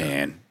America.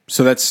 Man.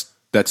 So that's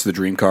the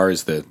dream car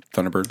is the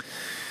Thunderbird?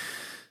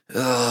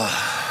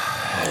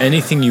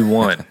 Anything you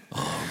want.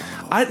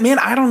 I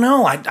don't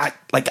know.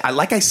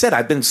 Like I said,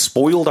 I've been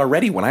spoiled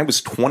already. When I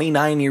was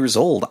 29 years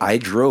old, I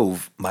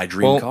drove my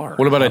dream car.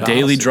 What about a Honda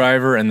daily Odyssey.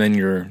 driver and then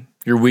your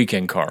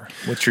weekend car?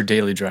 What's your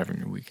daily driver and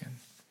your weekend?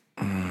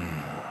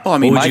 Well, I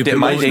mean, My would you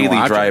my put daily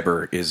logic.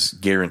 driver is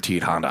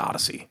guaranteed Honda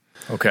Odyssey.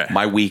 Okay.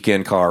 My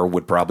weekend car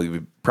would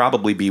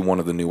probably be one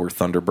of the newer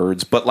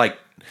Thunderbirds, but like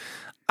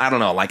I don't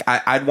know, like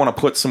I'd want to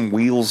put some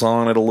wheels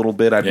on it a little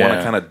bit. I'd want to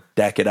Yeah. kind of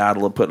deck it out a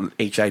little, put an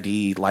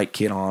HID light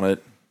kit on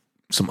it,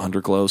 some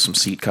underglow, some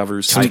seat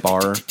covers, Type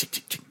R.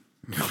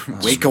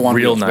 Waco on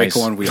Real wheels. nice.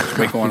 Waco on wheels.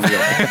 Waco on wheels.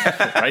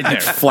 Right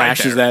there.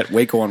 Flashes that.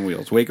 Waco on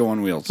wheels. Waco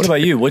on wheels. What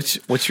about you? What's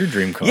your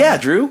dream car? Yeah,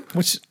 Drew.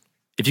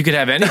 If you could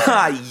have anything.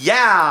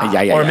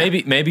 Yeah. Or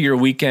maybe your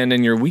weekend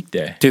and your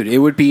weekday. Dude, it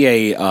would be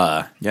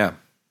a Yeah.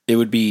 it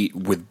would be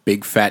with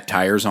big fat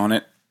tires on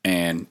it,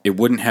 and it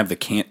wouldn't have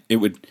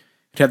it'd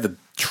have the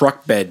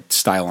truck bed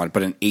style on it,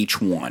 but an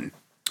H1.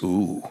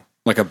 Ooh.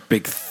 Like a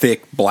big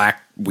thick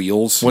black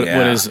wheels. What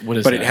is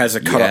but that? it has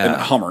a cut Yeah. up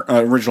Hummer,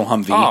 original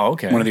Humvee. Oh,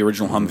 okay. One of the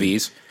original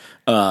Humvees.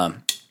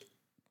 God,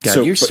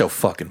 So- you're but- so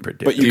fucking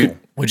predictable. But you could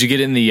Would you get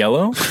it in the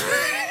yellow?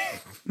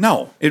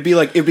 No, it'd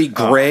be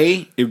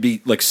gray. It'd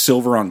be like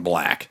silver on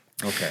black.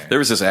 Okay. There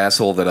was this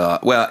asshole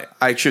that, well,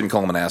 I shouldn't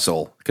call him an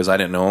asshole because I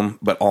didn't know him,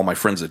 but all my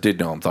friends that did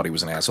know him thought he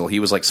was an asshole. He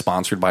was like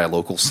sponsored by a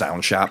local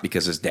sound shop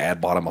because his dad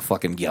bought him a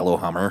fucking yellow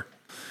Hummer.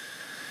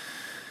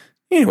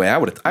 Anyway, I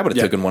would have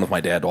taken one if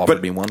my dad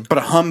offered me one. But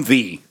a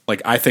Humvee,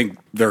 like I think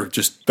they're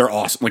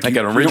awesome. Like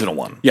an original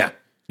one. Yeah.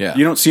 Yeah.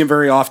 You don't see them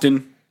very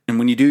often, and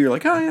when you do, you're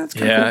like, oh yeah, it's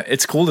kind of cool.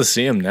 It's cool to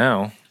see him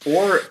now.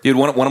 Or dude,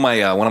 one of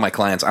my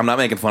clients. I'm not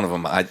making fun of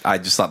him. I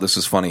just thought this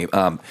was funny.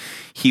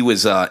 He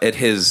was at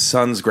his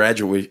son's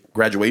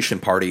graduation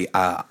party.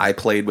 I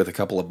played with a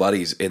couple of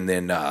buddies, and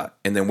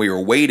then we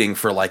were waiting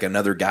for like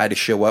another guy to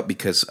show up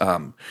because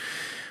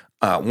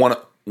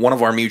one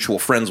of our mutual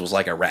friends was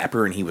like a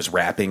rapper, and he was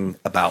rapping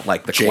about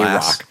like the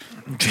class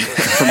from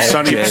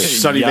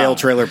Sunnyvale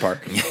Trailer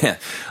Park. Yeah,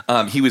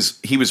 he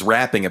was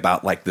rapping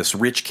about like this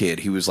rich kid.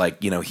 He was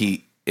like,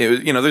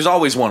 there's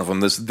always one of them.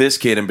 This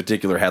kid in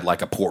particular had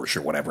like a Porsche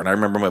or whatever. And I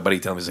remember my buddy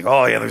telling me, he's like,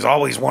 oh yeah, there's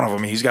always one of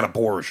them. He's got a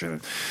Porsche.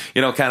 And,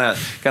 kind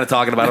of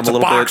talking about him a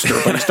little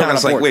bit. But he's I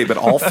was like, wait, but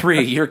all three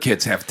of your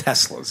kids have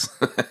Teslas.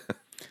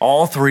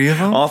 All three of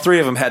them? All three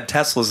of them had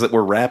Teslas that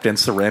were wrapped and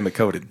ceramic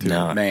coated too.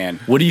 No. Man.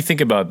 What do you think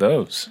about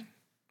those?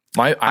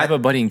 I have a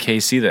buddy in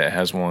KC that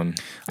has one.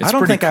 It's I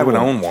don't think cool. I would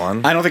own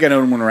one. I don't think I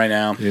own one right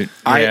now.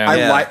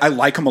 I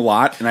like them a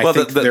lot, and I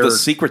think the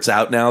secret's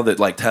out now that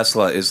like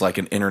Tesla is like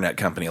an internet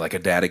company, like a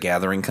data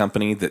gathering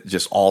company that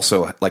just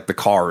also like the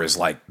car is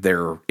like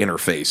their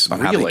interface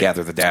on how they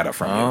gather the data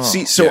from you.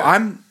 See, so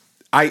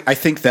I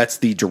think that's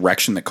the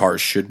direction that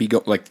cars should be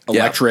going, like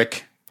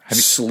electric,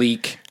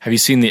 sleek. Have you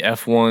seen the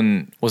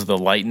F1? Was it the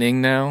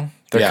Lightning now?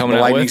 They're coming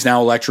the out Lightning's now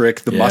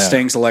electric. The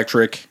Mustang's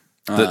electric.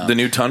 The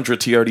new Tundra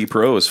TRD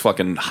Pro is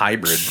fucking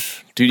hybrid.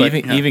 Dude,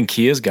 even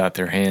Kia's got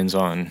their hands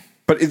on.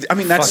 But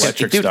that's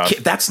electric dude, stuff.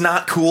 That's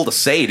not cool to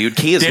say, dude.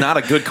 Kia's not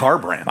a good car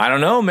brand. I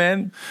don't know,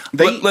 man.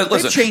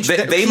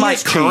 They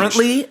might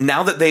currently,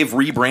 now that they've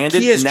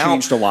rebranded, Kia's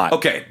changed a lot.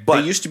 Okay,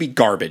 but they used to be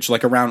garbage.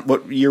 Like around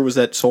what year was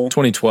that sold?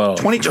 2012.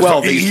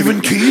 2012.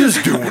 Even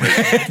Kia's doing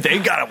it. They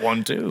got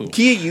one too.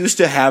 Kia used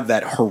to have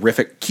that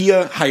horrific.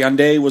 Kia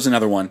Hyundai was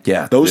another one.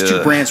 Yeah, those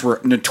two brands were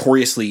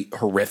notoriously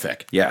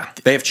horrific. Yeah,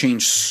 they have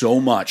changed so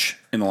much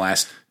in the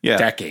last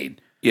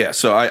decade. Yeah,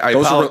 so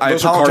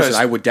those are cars that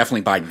I would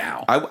definitely buy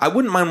now. I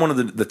wouldn't mind one of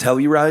the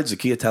Tellurides, the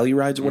Kia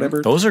Tellurides or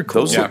whatever. Those are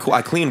cool. Those look cool.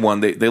 I cleaned one.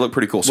 They look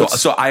pretty cool.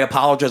 So I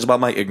apologize about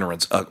my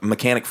ignorance. A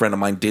mechanic friend of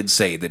mine did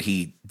say that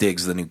he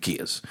digs the new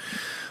Kias.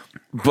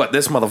 But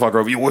this motherfucker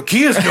over here, well,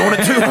 Kia's doing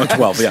it too.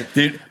 12, yeah.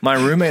 Dude, my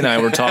roommate and I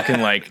were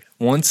talking like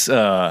once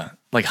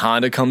like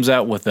Honda comes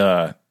out with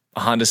a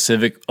Honda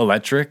Civic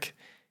electric,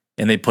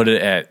 and they put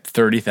it at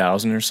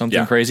 30,000 or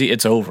something crazy,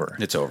 it's over.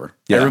 It's over.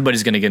 Yeah.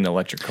 Everybody's going to get an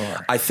electric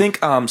car. I think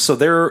so.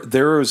 There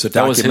was a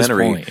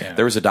documentary. Was his point,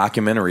 There was a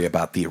documentary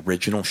about the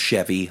original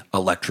Chevy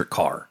electric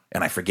car,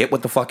 and I forget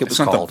what the fuck it was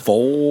called. Not the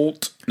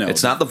Volt. No,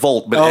 it's not the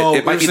Volt, but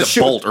it might be the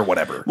Bolt or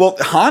whatever. Well,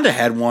 Honda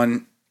had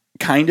one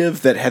kind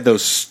of that had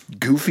those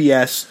goofy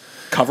ass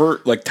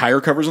cover, like tire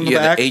covers on the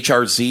back. The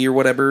HRZ or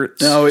whatever.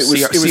 No, it was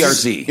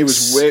CRZ.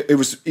 It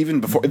was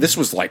even before. This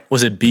was like,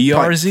 was it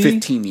BRZ?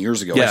 15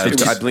 years ago. Yeah,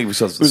 I believe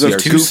it was a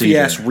goofy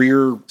ass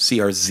rear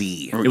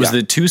CRZ. It was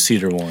the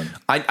 2-seater one.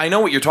 I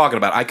know what you're talking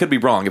about. I could be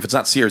wrong. If it's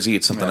not CRZ,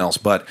 it's something else.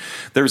 But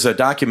there's a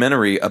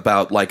documentary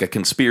about like a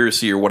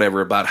conspiracy or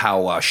whatever about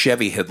how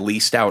Chevy had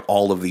leased out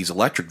all of these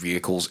electric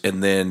vehicles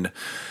and then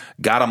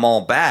got them all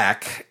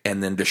back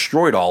and then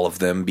destroyed all of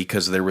them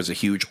because there was a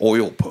huge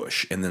oil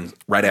push. And then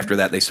right after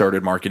that, they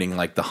started marketing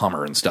like the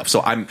Hummer and stuff.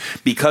 So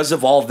because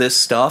of all this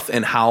stuff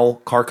and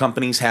how car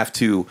companies have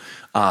to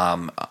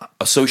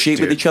associate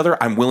with each other,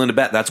 I'm willing to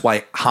bet that's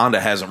why Honda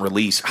or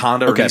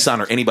Nissan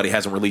or anybody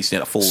hasn't released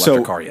a full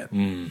electric car yet.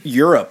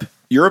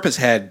 Europe has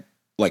had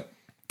like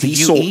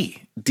diesel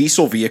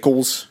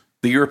vehicles.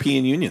 The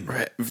European Union.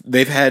 Right.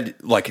 They've had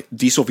like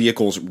diesel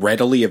vehicles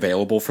readily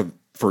available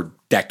for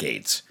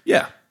decades.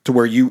 Yeah. To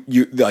where you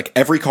like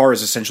every car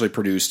is essentially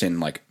produced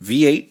in like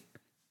V8,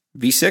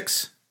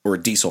 V6, or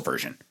a diesel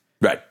version.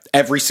 Right.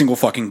 Every single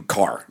fucking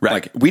car. Right.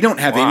 Like we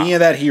don't have any of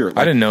that here. Like,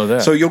 I didn't know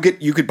that. So you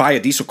could buy a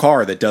diesel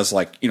car that does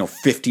like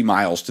 50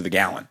 miles to the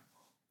gallon,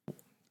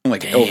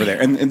 like over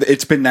there, and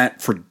it's been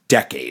that for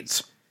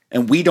decades,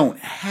 and we don't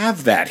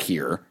have that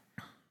here.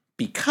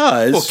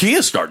 Because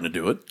Kia's starting to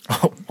do it.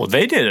 Well,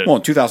 they did it. Well,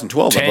 in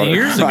 2012, 10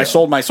 years ago. I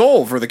sold my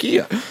soul for the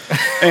Kia.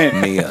 And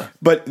Mia.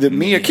 But the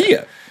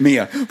Kia.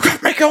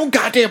 Make your own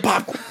goddamn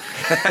popcorn.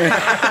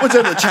 What's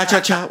that little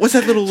cha-cha-cha? What's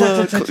that little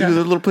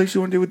little place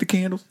you want to do with the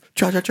candles?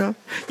 Cha-cha-cha?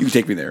 You can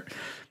take me there.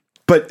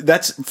 But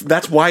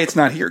that's why it's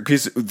not here.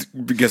 Because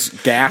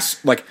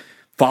gas, like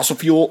fossil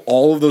fuel,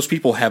 all of those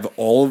people have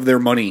all of their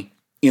money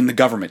in the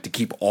government to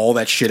keep all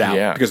that shit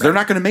out because they're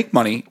not going to make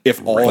money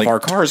if all of our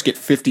cars get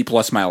 50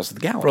 plus miles to the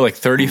gallon. For like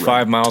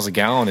 35 miles a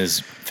gallon is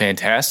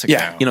fantastic.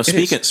 Yeah, now.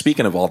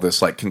 Speaking of all this,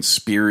 like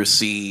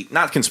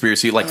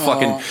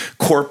fucking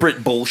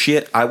corporate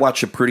bullshit. I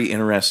watched a pretty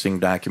interesting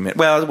document.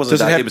 Well, it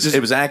wasn't.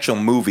 It was an actual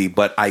movie,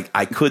 but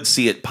I could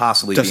see it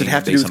possibly. Does it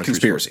have to do with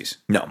conspiracies?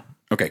 No.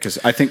 Okay, because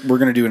I think we're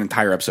going to do an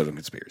entire episode on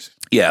conspiracy.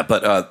 Yeah,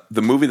 but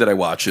the movie that I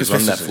watch is on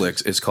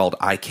Netflix. Is called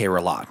I Care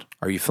a Lot.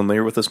 Are you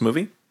familiar with this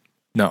movie?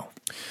 No.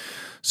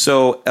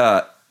 So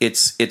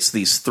it's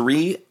these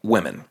three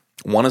women.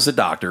 One is a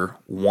doctor.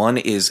 One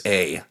is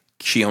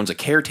she owns a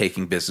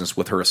caretaking business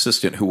with her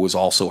assistant who was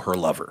also her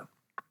lover.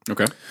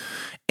 Okay.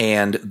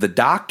 And the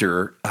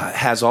doctor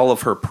has all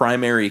of her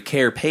primary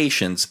care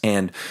patients,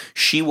 and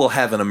she will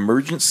have an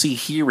emergency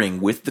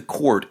hearing with the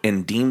court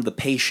and deem the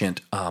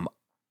patient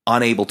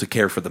unable to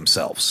care for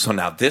themselves. So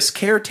now this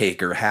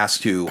caretaker has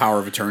to power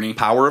of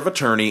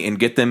attorney and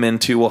get them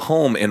into a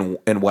home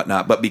and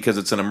whatnot. But because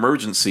it's an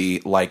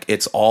emergency, like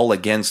it's all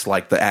against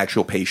like the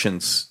actual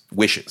patient's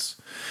wishes.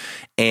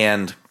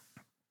 And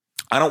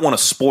I don't want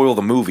to spoil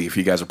the movie if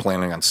you guys are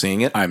planning on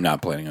seeing it. I'm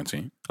not planning on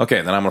seeing it.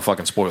 Okay, then I'm going to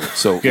fucking spoil it.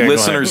 So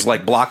listeners,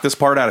 like block this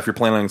part out if you're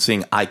planning on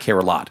seeing I Care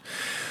a Lot.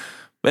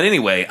 But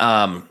anyway,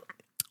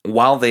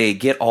 while they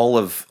get all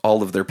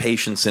of their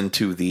patients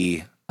into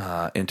the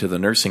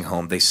nursing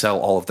home, they sell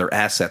all of their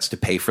assets to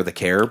pay for the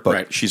care,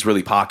 but she's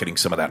really pocketing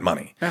some of that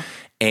money. Yeah.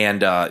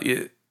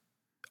 And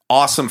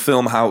awesome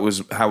film how it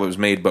was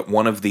made, but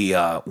one of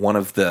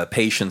the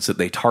patients that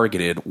they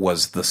targeted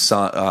was the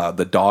son,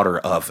 the daughter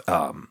of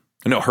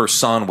her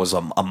son was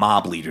a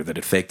mob leader that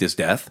had faked his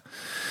death.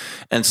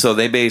 And so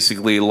they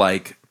basically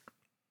fight.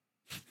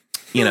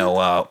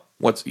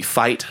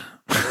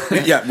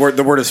 Yeah,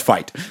 the word is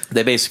fight.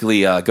 They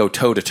basically go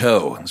toe to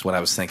toe. Is what I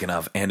was thinking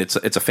of, and it's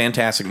a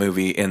fantastic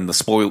movie. And the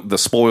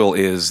spoil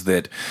is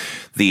that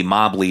the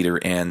mob leader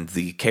and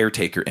the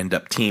caretaker end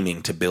up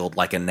teaming to build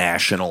like a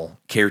national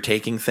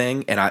caretaking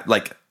thing. And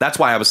that's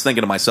why I was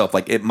thinking to myself,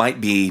 like it might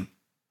be.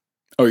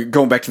 Oh, you're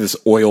going back to this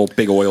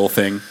big oil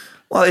thing.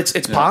 Well,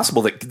 it's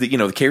possible that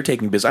the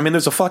caretaking business. I mean,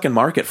 there's a fucking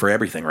market for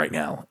everything right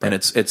now, and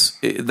it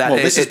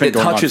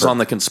touches on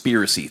the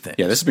conspiracy thing.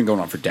 Yeah, this has been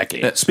going on for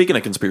decades. Speaking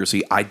of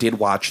conspiracy, I did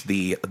watch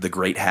the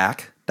Great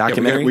Hack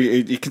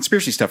documentary.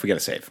 Conspiracy stuff we got to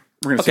save.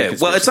 We're gonna okay,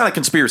 well, it's not a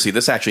conspiracy.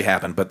 This actually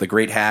happened, but the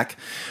Great Hack,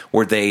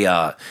 where they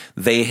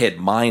had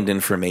mined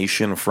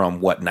information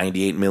from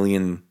 98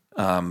 million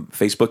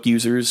Facebook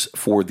users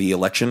for the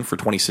election for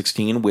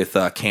 2016 with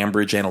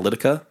Cambridge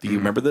Analytica. Do you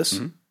remember this?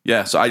 Mm-hmm.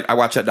 Yeah, so I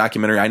watched that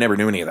documentary. I never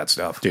knew any of that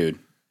stuff. Dude.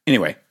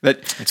 Anyway, an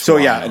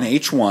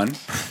H1.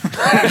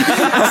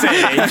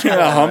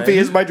 A Humpy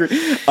is my dream.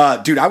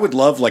 Dude, I would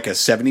love like a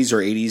 70s or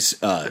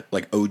 80s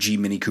like OG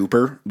Mini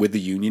Cooper with the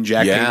Union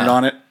Jack painted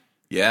on it.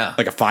 Yeah.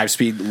 Like a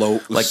 5-speed low,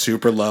 like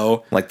super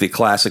low. Like the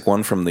classic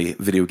one from the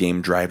video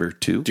game Driver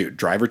 2. Dude,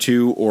 Driver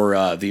 2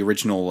 or the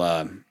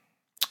original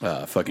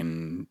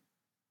fucking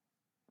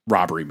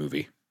robbery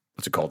movie.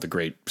 What's it called? The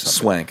Great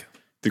Swank.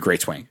 The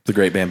Great Swank. The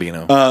Great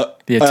Bambino.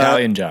 The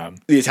Italian Job.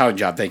 The Italian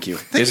Job, thank you.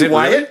 Is it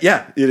Wyatt? Really?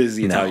 Yeah, it is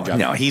the Italian Job.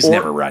 No, he's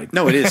never right.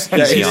 No, it is.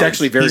 He's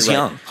actually very right.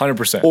 young.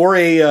 100%. Or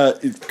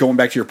going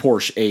back to your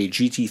Porsche, a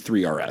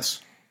GT3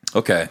 RS.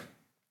 Okay.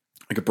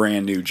 Like a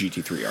brand new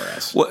GT3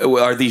 RS. Well,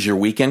 are these your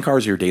weekend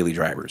cars or your daily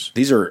drivers?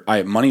 These are,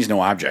 money's no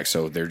object,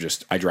 so they're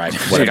just, I drive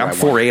whatever I'm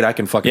 4'8", I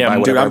can fucking buy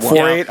whatever I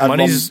want. I'm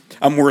 4'8",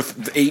 I'm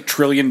worth $8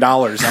 trillion.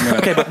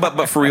 Okay,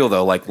 but for real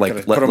though,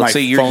 let's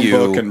say you're you.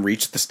 Book and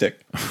reach the stick.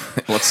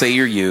 Let's say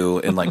you're you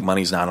and like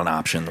money's not an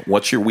option.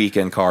 What's your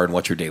weekend car and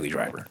what's your daily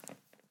driver?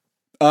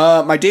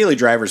 My daily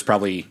driver is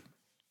probably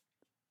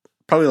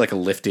like a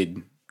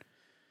lifted,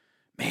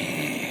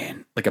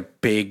 like a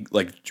big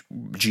like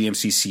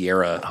GMC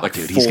Sierra. Oh, like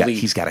dude,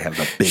 he's got to have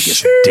the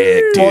biggest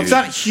dick, dude. Well, it's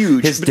not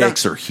huge. His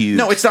dicks are huge.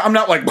 No, it's not. I'm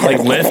not like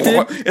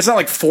lifted. It's not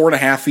like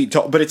 4.5 feet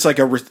tall, but it's like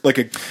a. I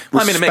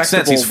mean, it makes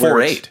sense. He's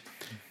 4'8".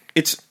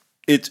 It's.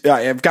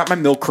 I've got my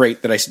milk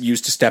crate that I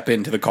use to step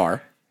into the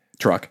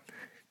truck.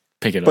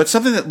 Pick it up, but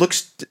something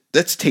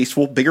that's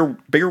tasteful.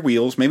 Bigger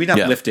wheels, maybe not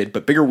lifted,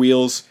 but bigger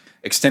wheels.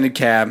 Extended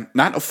cab,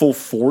 not a full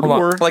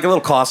 4-door. Like a little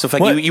cost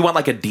effect. You want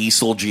like a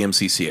diesel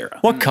GMC Sierra.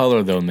 What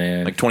color though,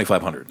 man? Like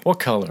 2,500. What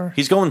color?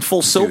 He's going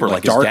full silver,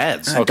 like his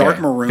dad's.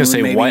 Dark maroon.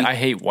 Maybe. White. I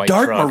hate white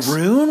dark trucks.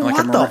 Maroon. Like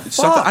what the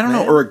fuck? I don't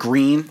know, or a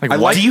green.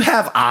 Like white. Do you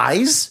have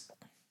eyes?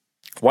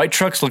 White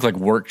trucks look like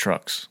work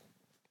trucks.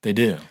 They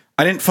do.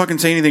 I didn't fucking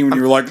say anything when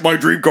you were like, my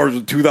dream car is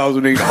a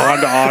 2008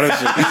 Honda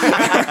Odyssey.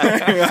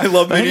 I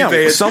love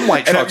minivans. Some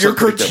white trucks. You're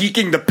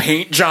critiquing the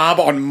paint job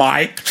on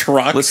my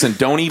truck. Listen,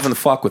 don't even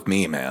fuck with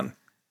me, man.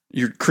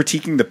 You're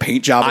critiquing the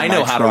paint job. I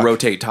know how to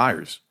rotate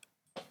tires.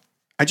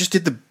 I just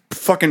did the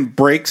fucking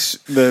brakes,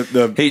 the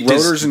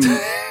rotors and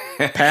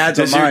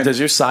pads on mine. Does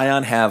your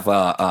Scion have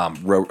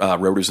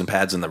rotors and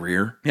pads in the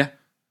rear? Yeah.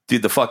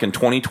 Dude, the fucking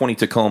 2020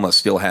 Tacoma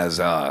still has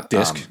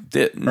disc.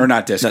 Or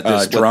not disc.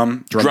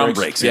 Drum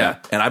brakes. Yeah.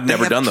 And I've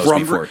never done those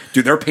before.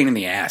 Dude, they're a pain in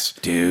the ass.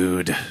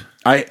 Dude.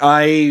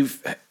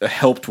 I've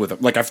helped with them.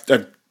 Like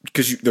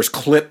because there's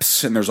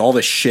clips and there's all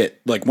this shit.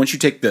 Like once you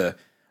take the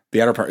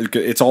outer part,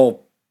 it's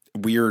all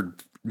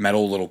weird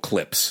metal little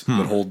clips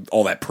that hold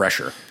all that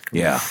pressure.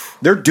 Yeah.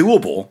 They're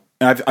doable.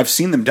 And I've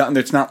seen them done.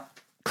 It's not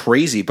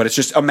crazy, but it's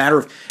just a matter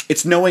of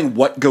it's knowing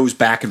what goes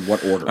back in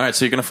what order. All right,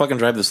 so you're gonna fucking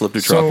drive this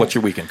lifted truck. What's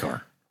your weekend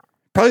car?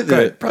 Probably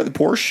the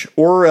Porsche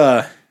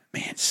or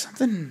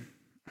something.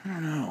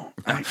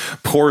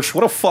 Porsche,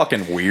 what a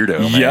fucking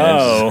weirdo, man.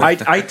 Yo.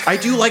 I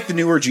do like the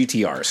newer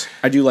GTRs.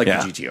 I do like the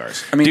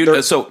GTRs. I mean, Dude,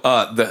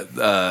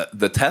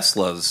 the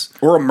Teslas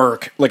or a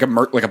Merc, like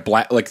a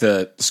black, like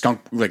the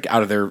skunk, like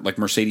out of their like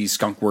Mercedes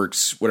Skunk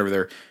Works, whatever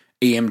their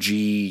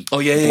AMG.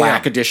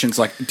 Black editions.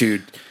 Like,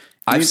 dude,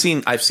 I've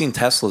seen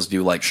Teslas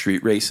do like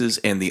street races,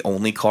 and the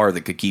only car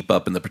that could keep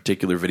up in the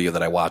particular video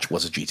that I watched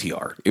was a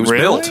GTR. It was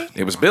built.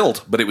 It was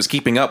built, but it was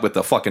keeping up with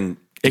the fucking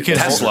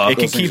Tesla. It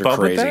can keep up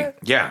with that?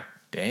 Yeah.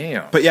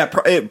 Damn. But yeah,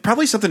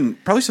 probably something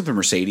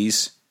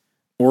Mercedes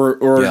or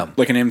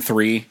like an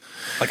M3.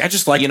 Like I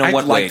just like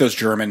like those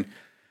German,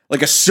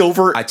 like a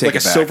silver,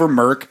 silver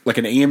Merc, like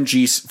an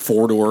AMG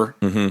 4-door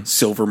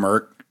silver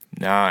Merc.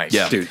 Nice.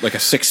 Yeah. Dude, like a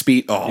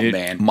 6-speed. Oh,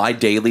 man. My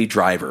daily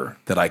driver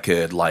that I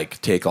could like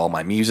take all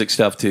my music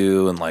stuff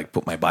to and like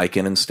put my bike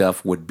in and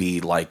stuff would be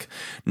like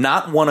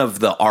not one of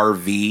the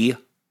RV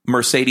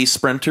Mercedes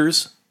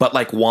Sprinters, but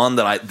like one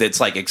that's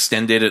like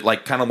extended,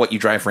 like kind of what you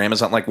drive for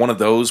Amazon, like one of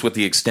those with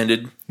the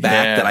extended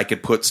back that I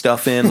could put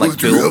stuff in. Like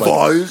build.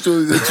 It's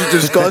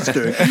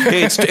disgusting.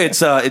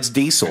 It's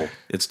diesel.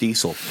 It's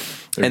diesel.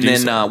 And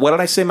then what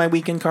did I say my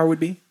weekend car would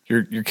be?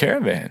 Your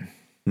Caravan.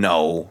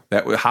 No,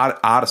 that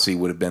Odyssey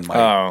would have been my.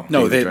 Oh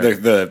no,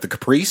 the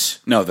Caprice.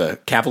 No, the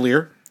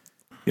Cavalier.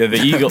 Yeah, the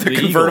Eagle, the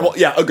convertible. Eagle.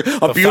 Yeah,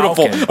 a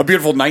beautiful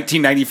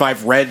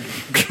 1995 red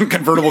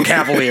convertible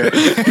Cavalier.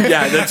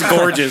 Yeah, that's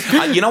gorgeous.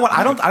 You know what?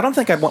 I don't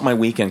think I'd want my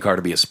weekend car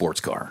to be a sports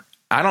car.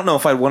 I don't know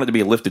if I'd want it to be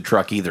a lifted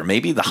truck either.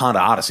 Maybe the Honda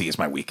Odyssey is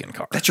my weekend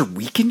car. That's your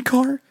weekend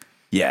car?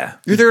 Yeah,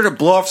 you're there to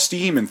blow off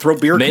steam and throw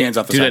beer cans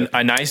out the side.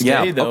 A nice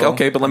day, though.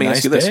 Okay, but let me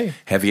ask you this: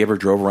 have you ever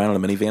drove around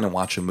in a minivan and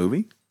watched a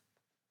movie?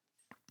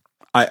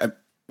 I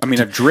mean,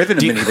 I've driven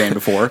a minivan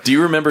before. Do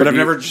you remember? But I've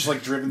never just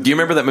like driven. Do you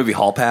remember that movie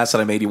Hall Pass that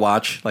I made you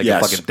watch like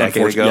a fucking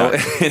decade ago?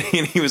 Yeah.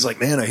 And he was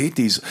like, "Man, I hate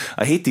these.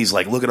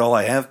 Like, look at all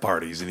I have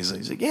parties." And he's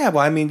like, "Yeah,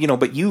 well, I mean,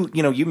 but you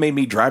made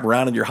me drive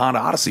around in your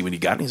Honda Odyssey when you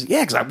got it." And he's like,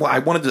 "Yeah, because I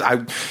wanted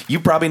to. You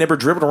probably never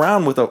driven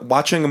around with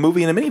watching a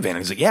movie in a minivan." And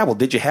he's like, "Yeah, well,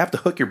 did you have to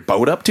hook your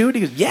boat up to it?"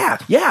 He goes,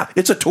 "Yeah,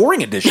 it's a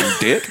touring edition,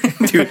 dick."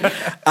 Dude,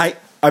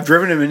 I've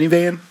driven a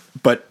minivan,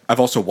 but I've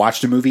also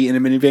watched a movie in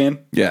a minivan.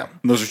 Yeah,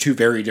 and those are two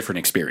very different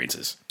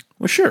experiences.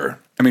 Well, sure.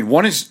 I mean,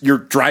 one is you're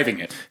driving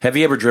it. Have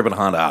you ever driven a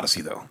Honda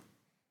Odyssey, though?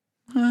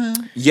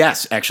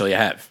 Yes, actually, I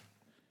have.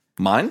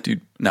 Mine?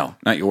 Dude, no,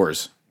 not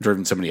yours. I've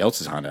driven somebody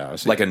else's Honda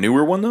Odyssey. Like a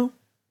newer one, though?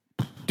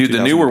 Dude,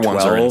 the newer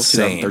ones are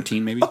insane.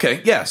 2013, maybe?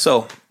 Okay, yeah.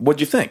 So, what'd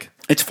you think?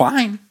 It's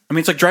fine. I mean,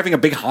 it's like driving a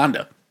big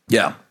Honda.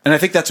 Yeah. And I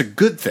think that's a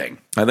good thing.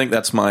 I think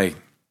that's my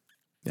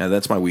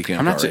weekend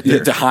car right there. there.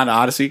 The Honda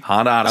Odyssey?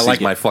 Honda Odyssey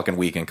is my fucking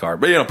weekend car.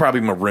 But,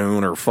 probably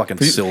maroon or fucking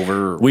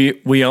silver.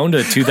 We owned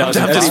a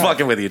 2000. I'm just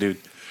fucking with you, dude.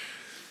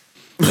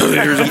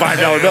 Here's a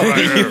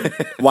 $5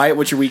 bill. Wyatt,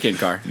 what's your weekend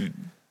car?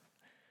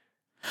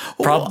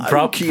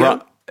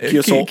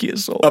 Kia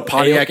Soul. A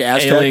Pontiac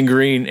Aztec. Alien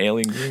green.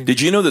 Did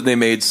you know that they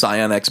made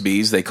Scion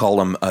XBs? They call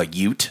them a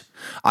Ute.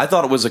 I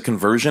thought it was a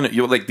conversion.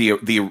 Like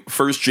the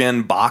first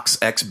gen box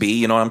XB.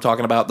 You know what I'm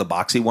talking about? The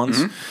boxy ones.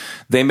 Mm-hmm.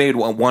 They made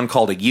one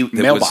called a Ute.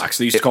 Mailbox.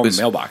 They used to call them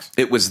mailbox.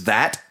 It was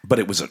that, but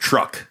it was a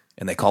truck,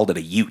 and they called it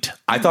a Ute.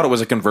 I thought it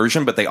was a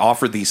conversion, but they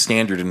offered these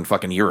standard in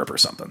fucking Europe or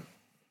something.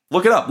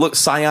 Look it up. Look,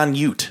 Scion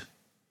Ute.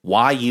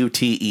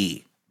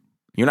 Yute.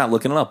 You're not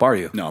looking it up, are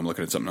you? No, I'm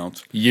looking at something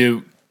else.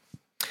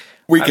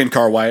 Weekend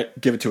car, Wyatt.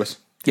 Give it to us.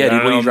 Yeah,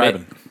 dude, what are you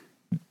driving?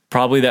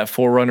 Probably that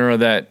 4Runner or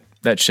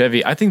that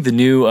Chevy. I think the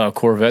new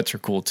Corvettes are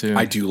cool too.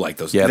 I do like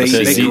those. Yeah,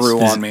 they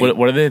grew on me.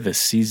 What are they? The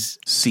C8.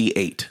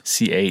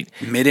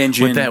 C8.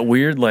 Mid-engine. With that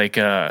weird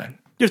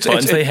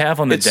buttons they have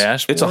on the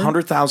dashboard. It's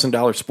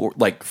 $100,000 sport,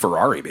 like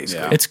Ferrari,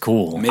 basically. Yeah. It's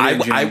cool.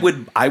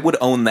 I would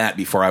own that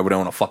before I would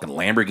own a fucking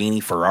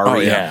Lamborghini, Ferrari.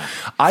 Oh, yeah.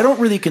 I don't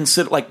really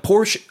consider like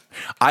Porsche.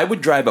 I would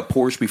drive a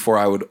Porsche before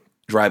I would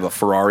drive a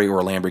Ferrari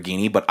or a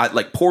Lamborghini, but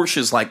Porsche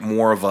is like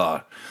more of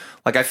a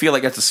I feel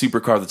like that's a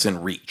supercar that's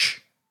in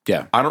reach.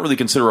 Yeah, I don't really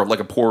consider like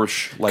a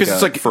Porsche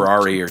it's like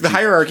Ferrari or the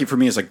hierarchy for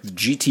me is like the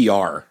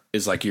GTR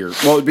is like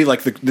it'd be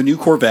like the new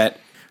Corvette,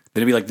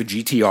 then it'd be like the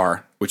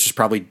GTR, which is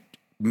probably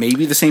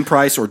maybe the same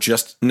price or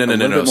just no. Bit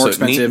more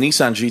expensive.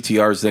 Nissan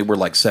GTRs, they were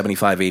like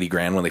 75, 80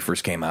 grand when they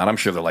first came out. I'm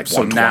sure they're like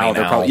 120 now.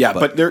 They're probably,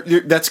 but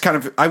they're that's kind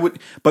of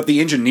but the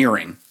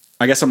engineering.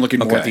 I guess I'm looking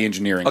more at the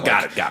engineering. Oh,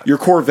 got it. Your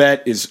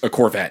Corvette is a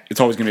Corvette.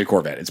 It's always going to be a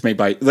Corvette. It's made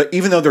by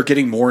even though they're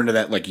getting more into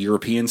that like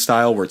European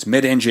style where it's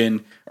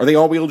mid-engine. Are they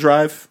all-wheel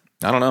drive?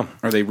 I don't know.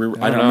 Are they? I'm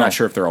not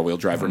sure if they're all-wheel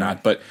drive or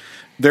not. But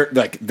they're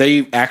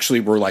they actually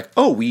were like,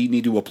 oh, we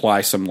need to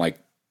apply some like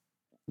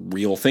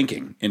real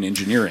thinking in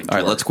engineering. All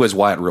right, let's quiz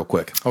Wyatt real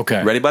quick.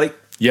 Okay, ready, buddy?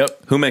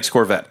 Yep. Who makes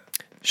Corvette?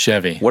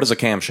 Chevy. What is a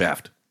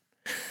camshaft?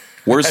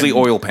 Where's the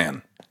oil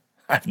pan?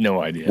 I have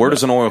no idea. Where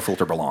does an oil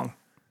filter belong?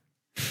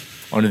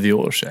 Under the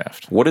oil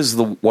shaft. What is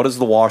the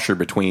washer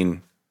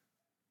between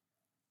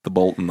the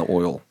bolt and the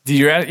oil?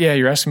 You're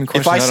asking me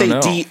questions. If I say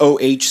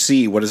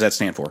DOHC, what does that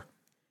stand for?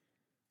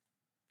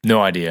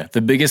 No idea. The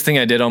biggest thing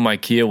I did on my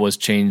Kia was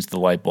change the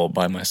light bulb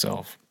by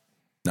myself.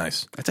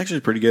 Nice. That's actually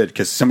pretty good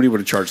because somebody would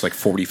have charged like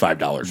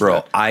 $45.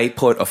 Bro, I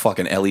put a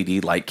fucking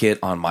LED light kit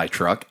on my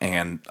truck,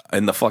 and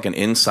in the fucking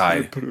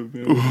inside.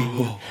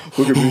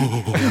 Look at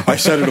me. I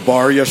sat at a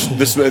bar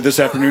this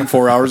afternoon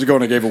 4 hours ago,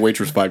 and I gave a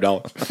waitress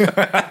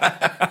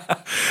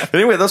 $5.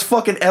 Anyway, those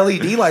fucking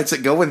LED lights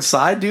that go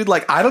inside, dude,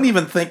 like, I don't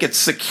even think it's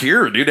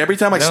secure, dude. Every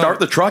time I start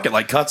the truck, it,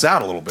 like, cuts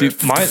out a little bit.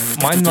 Dude,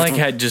 mine like,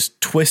 had just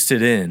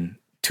twisted in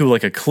to,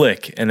 like, a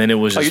click, and then it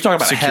was just you're talking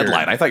about secure. a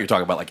headlight. I thought you were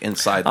talking about, like,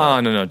 inside.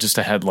 Oh, no, just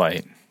a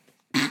headlight.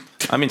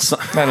 I mean,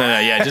 no,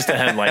 yeah, just a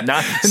headlight.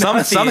 Not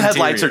some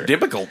headlights are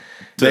difficult.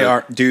 They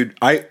are, dude.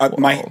 I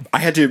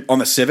had to on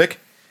the Civic.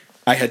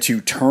 I had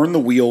to turn the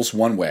wheels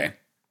one way.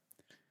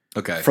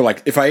 Okay. For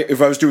like if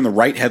I was doing the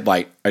right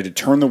headlight, I had to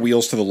turn the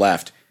wheels to the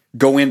left,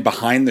 go in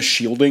behind the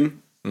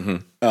shielding,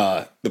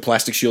 the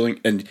plastic shielding,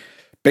 and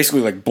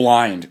basically like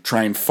blind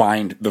try and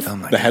find the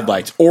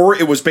headlights, or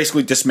it was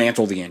basically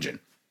dismantle the engine.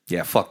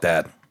 Yeah, fuck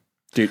that,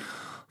 dude.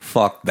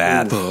 Fuck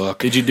that. Ooh.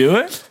 Did you do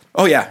it?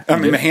 Oh yeah, I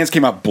mean my hands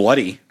came out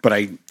bloody, but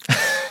I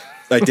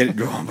did it.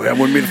 That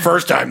wouldn't be the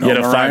first time. Though, you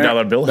had a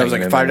 $5 bill. That was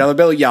like a $5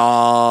 bill,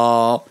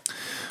 y'all.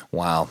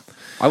 Wow,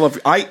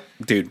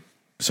 dude.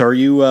 So are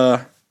you?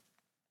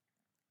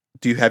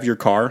 Do you have your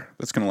car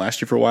that's going to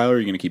last you for a while, or are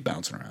you going to keep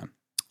bouncing around?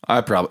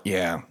 I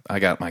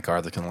got my car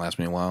that can last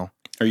me a while.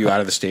 Are you out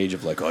of the stage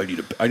of like, I need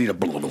a blah,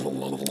 blah, blah,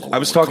 blah, blah, I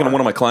was talking to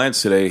one of my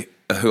clients today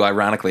who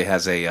ironically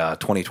has a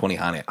 2020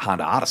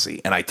 Honda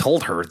Odyssey, and I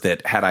told her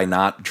that had I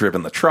not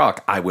driven the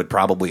truck, I would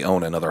probably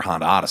own another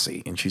Honda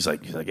Odyssey. And she's like,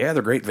 yeah,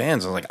 they're great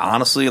vans. I was like,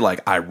 honestly, like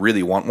I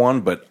really want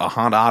one, but a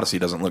Honda Odyssey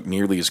doesn't look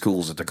nearly as cool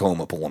as a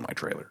Tacoma pulling my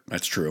trailer.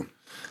 That's true.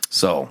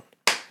 So,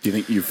 do you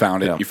think you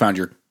found it? Yeah. You found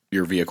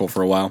your vehicle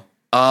for a while?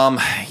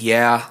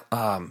 Yeah.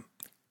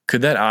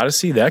 Could that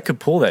Odyssey could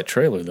pull that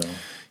trailer though?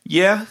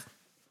 Yeah.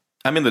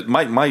 I mean,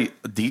 my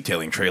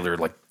detailing trailer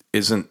like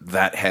isn't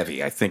that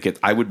heavy. I think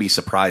I would be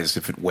surprised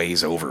if it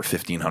weighs over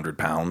 1,500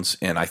 pounds,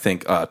 and I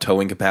think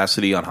towing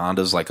capacity on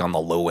Hondas like on the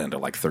low end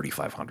of like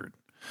 3,500.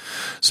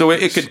 So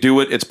it could do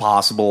it. It's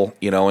possible,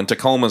 and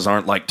Tacomas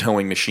aren't like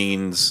towing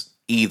machines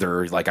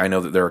either. Like I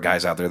know that there are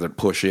guys out there that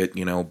push it,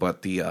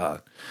 but I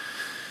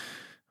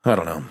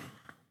don't know.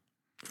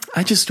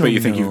 I just don't. But you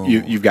think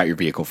you've got your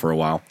vehicle for a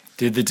while?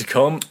 Did the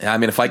Tacoma? I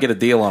mean, if I get a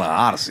deal on an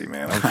Odyssey,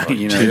 man, but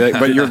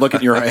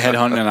you're head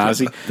hunting an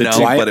Odyssey.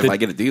 But if I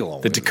get a deal,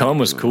 the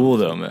Tacoma's cool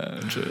though,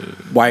 man.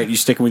 Wyatt, you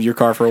sticking with your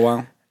car for a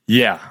while?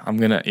 Yeah, I'm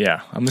gonna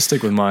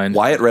stick with mine.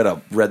 Wyatt read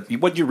what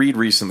did you read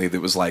recently that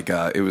was like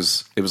it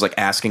was like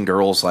asking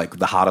girls like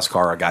the hottest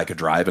car a guy could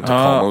drive, and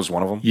Tacoma was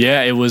one of them.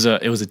 Yeah, it was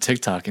a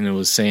TikTok, and it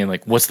was saying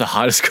like, what's the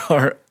hottest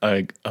car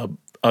a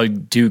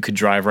dude could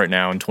drive right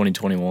now in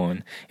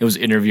 2021? It was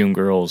interviewing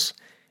girls,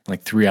 and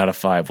like 3 out of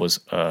 5 was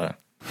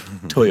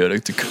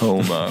Toyota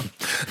Tacoma.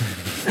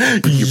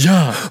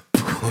 Yeah,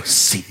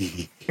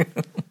 pussy.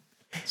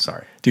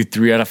 Sorry, dude.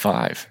 3 out of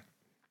 5.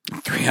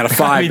 3 out of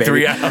 5. Baby.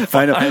 3 out of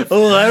 5. I don't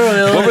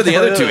know. What were the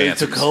other two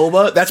answers?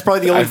 Tacoma. That's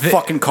probably the only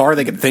fucking car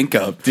they can think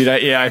of. Dude,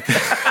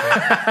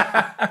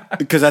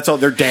 because that's all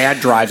their dad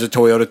drives a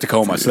Toyota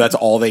Tacoma, so that's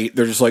all they're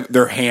just like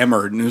they're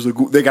hammered, and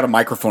like, they got a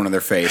microphone in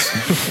their face.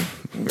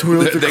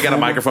 They got a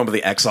microphone with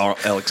the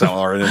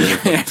XLR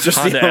in it. Just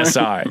Honda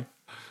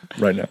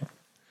SI right now.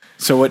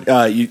 So what?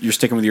 You're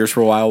sticking with yours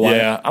for a while? Why?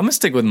 Yeah, I'm gonna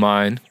stick with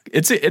mine.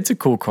 It's a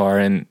cool car,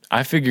 and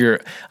I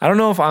figure I don't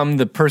know if I'm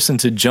the person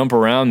to jump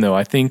around though.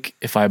 I think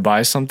if I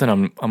buy something,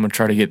 I'm gonna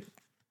try to get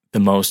the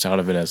most out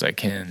of it as I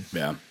can.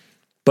 Yeah,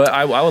 but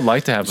I would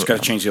like to have. Just got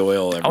to change the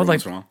oil every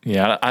once in a while.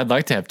 Yeah, I'd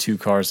like to have 2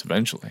 cars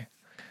eventually.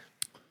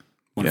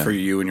 One for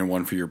you and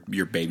one for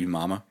your baby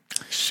mama.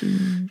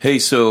 Hey,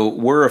 so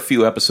we're a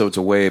few episodes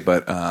away,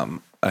 but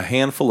a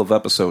handful of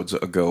episodes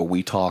ago,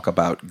 we talk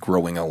about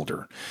growing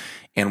older.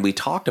 And we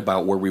talked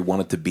about where we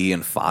wanted to be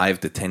in 5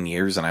 to 10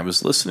 years. And I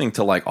was listening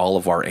to like all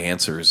of our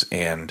answers,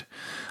 and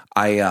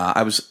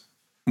I was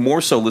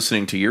more so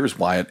listening to yours,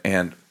 Wyatt.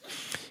 And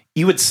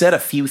you had said a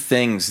few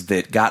things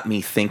that got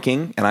me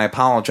thinking. And I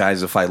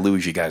apologize if I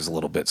lose you guys a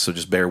little bit, so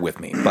just bear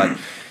with me. But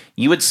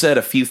you had said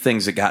a few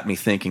things that got me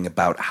thinking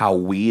about how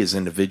we as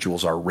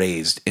individuals are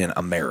raised in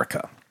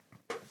America.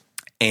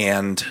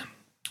 And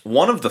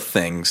one of the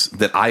things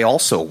that I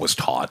also was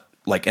taught,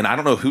 like, and I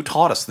don't know who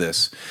taught us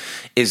this,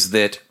 is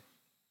that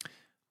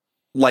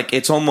like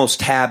it's almost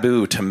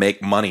taboo to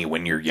make money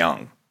when you're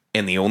young,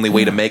 and the only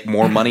way to make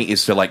more money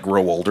is to like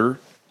grow older,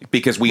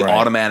 because we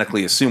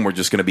automatically assume we're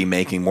just going to be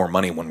making more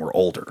money when we're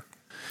older.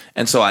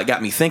 And so it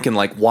got me thinking,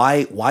 like,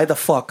 why the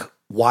fuck,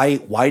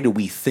 why do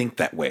we think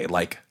that way?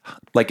 Like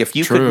if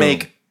you could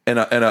make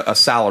a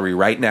salary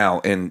right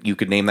now, and you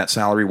could name that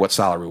salary, what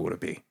salary would it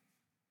be?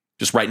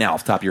 Just right now,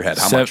 off the top of your head,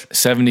 how much?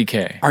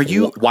 $70K. Are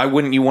you? Why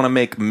wouldn't you want to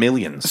make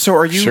millions? So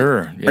are you?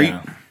 Sure.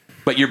 Yeah.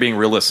 But you're being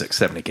realistic,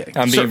 $70K.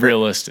 I'm being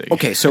realistic.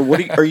 Okay, so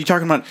what are you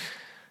talking about?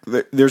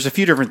 There's a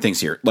few different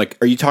things here. Like,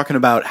 are you talking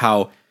about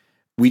how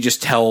we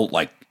just tell,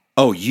 like,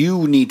 oh,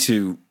 you need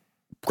to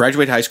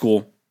graduate high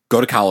school,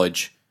 go to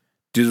college,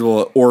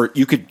 or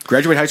you could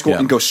graduate high school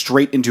and go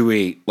straight into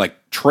a like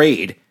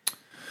trade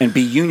and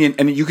be union,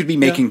 and you could be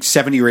making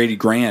 70 or 80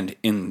 grand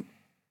in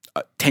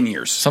 10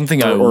 years,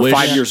 Something or wish,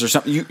 5 years or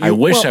something. I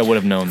wish I would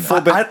have known that.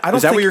 I don't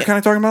is that think what you're kind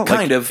of talking about?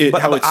 Kind of, it,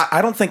 but how it's,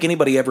 I don't think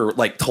anybody ever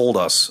like told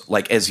us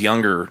like as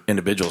younger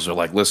individuals are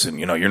like, listen,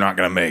 you know, you're not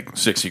going to make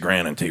 60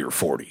 grand until you're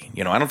 40.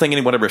 You know, I don't think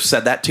anyone ever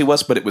said that to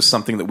us, but it was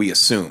something that we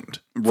assumed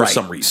for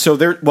some reason.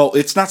 So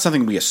it's not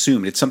something we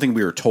assumed. It's something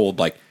we were told.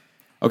 Like,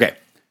 okay,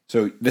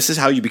 so this is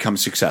how you become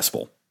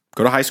successful: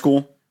 go to high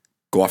school,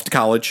 go off to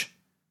college,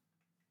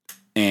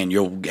 and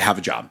you'll have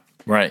a job,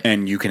 right?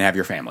 And you can have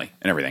your family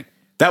and everything.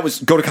 That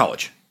was go to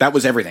college. That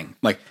was everything.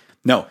 Like,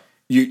 no,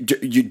 you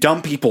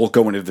dumb people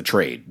go into the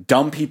trade.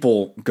 Dumb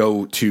people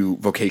go to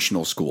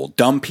vocational school.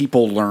 Dumb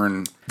people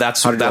learn.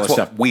 That's what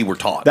stuff. we were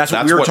taught. That's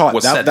what we were taught.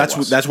 Was said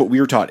that's what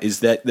we were taught. Is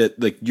that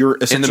like you're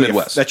essentially in the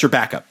Midwest. That's your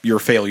backup. You're a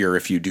failure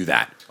if you do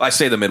that. I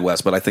say the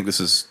Midwest, but I think this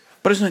is.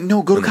 But it's like,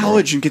 no, go to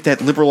college and get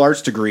that liberal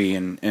arts degree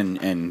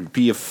and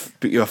be a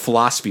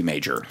philosophy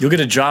major. You'll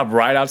get a job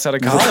right outside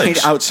of college.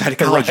 Right outside of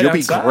college. Right You'll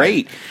outside. be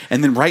great.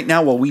 And then right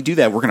now, while we do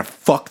that, we're going to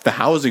fuck the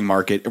housing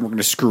market and we're going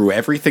to screw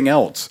everything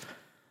else.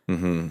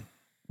 Mm-hmm.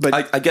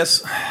 But I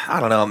guess, I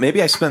don't know,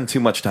 maybe I spend too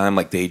much time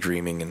like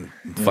daydreaming and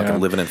fucking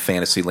living in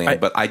fantasy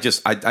land. But I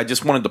just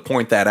wanted to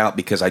point that out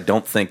because I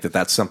don't think that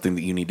that's something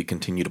that you need to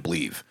continue to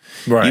believe.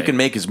 Right. You can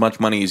make as much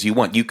money as you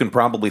want. You can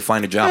probably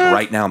find a job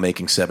right now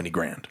making 70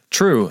 grand.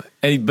 True.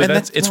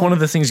 But it's one of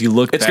the things you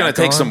look It's back going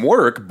to take on. some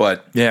work,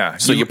 but yeah.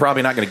 So you're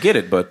probably not going to get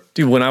it. But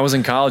dude, when I was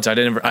in college, I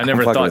never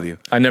thought with you.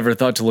 I never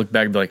thought to look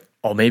back and be like,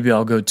 oh, maybe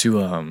I'll go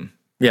to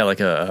like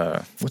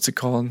a what's it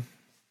called?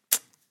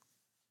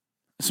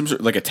 Some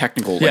sort of like a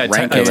technical Yeah,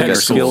 ranking tech or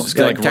school,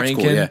 something. like tech ranking,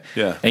 school,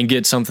 Yeah. and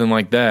get something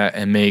like that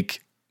and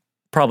make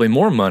probably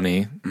more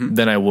money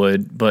than I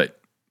would. But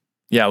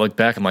yeah, I look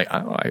back, I'm like,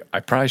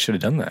 I probably should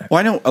have done that. Well,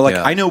 I know,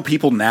 I know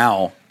people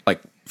now,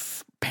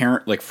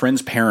 like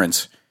friends'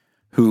 parents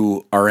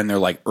who are in their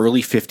like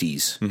early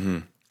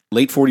 50s,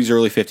 late 40s,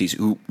 early 50s,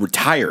 who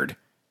retired.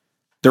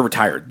 They're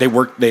retired.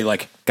 They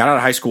like got out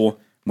of high school,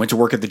 went to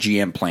work at the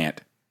GM plant,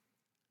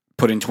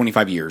 put in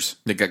 25 years.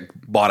 They got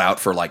bought out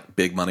for like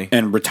big money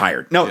and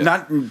retired. No,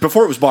 not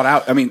before it was bought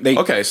out. I mean, they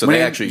so went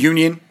they in actually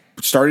union,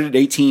 started at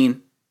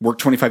 18, worked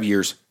 25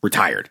 years,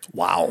 retired.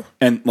 Wow.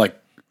 And like,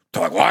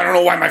 they're like, well, I don't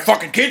know why my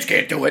fucking kids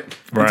can't do it.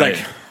 Right.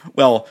 It's like,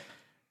 well,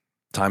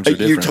 times are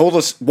different. you told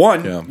us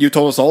you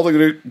told us all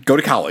to go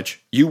to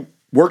college. You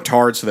worked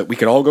hard so that we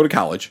could all go to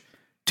college.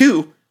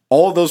 2,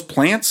 all of those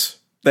plants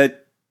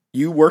that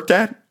you worked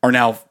at are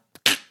now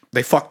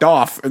they fucked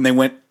off and they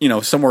went,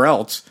 somewhere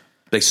else.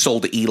 They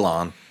sold to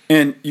Elon.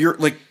 And you're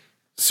like,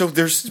 so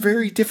there's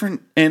very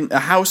different, and a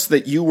house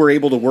that you were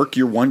able to work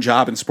your one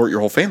job and support your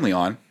whole family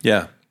on.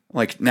 Yeah.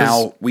 Like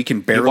now we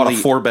can barely. You bought a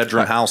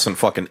 4-bedroom house in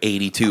fucking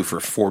 82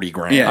 for 40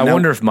 grand. Yeah. I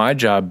wonder if my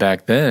job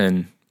back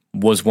then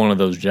was one of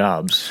those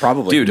jobs.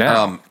 Probably. Dude,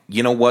 now.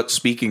 You know what?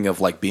 Speaking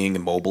of like being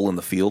immobile in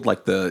the field,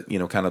 like the,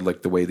 kind of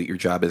like the way that your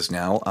job is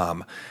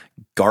now,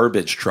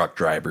 garbage truck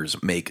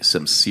drivers make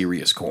some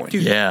serious coin.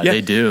 Dude, yeah,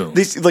 they do.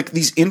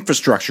 These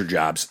infrastructure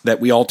jobs that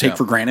we all take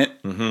for granted.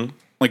 Mm-hmm.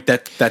 Like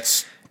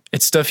that's.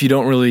 It's stuff you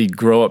don't really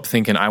grow up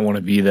thinking, I want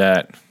to be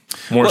that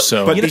more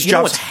so. But these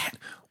jobs.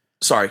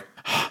 Sorry.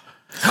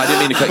 I didn't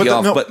mean to cut you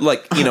off, but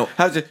like,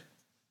 how's it?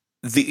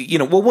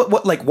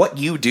 What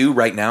you do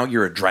right now,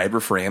 you're a driver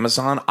for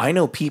Amazon. I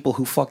know people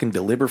who fucking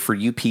deliver for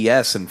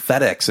UPS and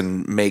FedEx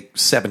and make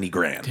 70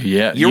 grand.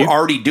 Yeah. You're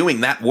already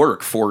doing that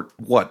work for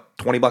what,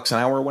 $20 an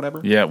hour or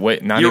whatever? Yeah,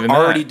 wait, not you're even that.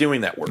 You're already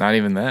doing that work. Not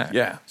even that.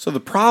 Yeah. So the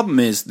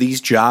problem is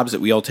these jobs that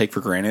we all take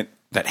for granted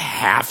that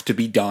have to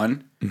be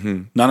done,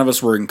 none of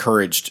us were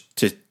encouraged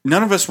to,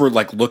 none of us were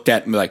like looked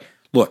at and be like,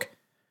 look,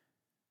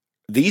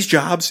 these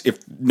jobs, if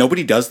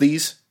nobody does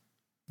these,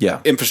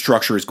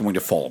 infrastructure is going to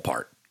fall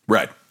apart.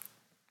 Right.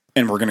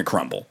 And we're going to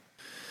crumble.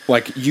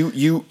 Like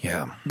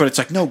yeah. But it's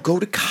like, no, go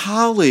to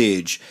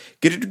college,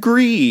 get a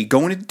degree,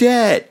 go into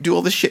debt, do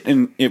all this shit.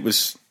 And it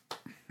was,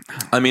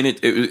 I mean,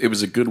 it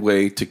was a good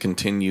way to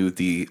continue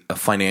the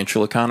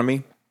financial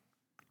economy.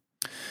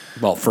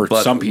 Well, for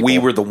but some people, we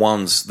were the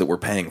ones that were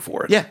paying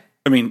for it. Yeah.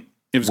 I mean,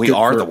 it was we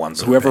are the ones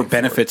that whoever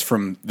benefits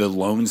from the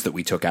loans that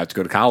we took out to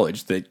go to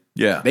college, they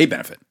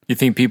benefit. You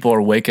think people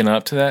are waking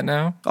up to that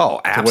now? Oh,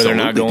 absolutely. Where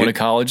they're not going to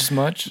college as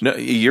much? No,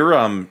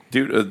 you're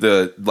dude,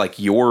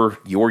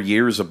 your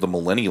years of the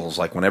millennials,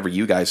 like whenever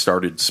you guys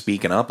started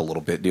speaking up a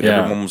little bit, dude,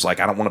 everyone was like,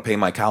 I don't want to pay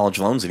my college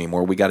loans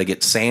anymore. We got to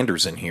get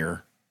Sanders in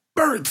here.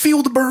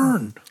 Feel the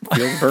burn.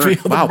 Feel the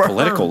burn. Wow,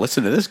 political.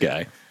 Listen to this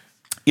guy.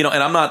 And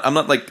I'm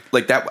not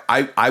like that.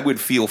 I would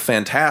feel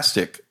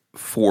fantastic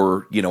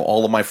for,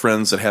 all of my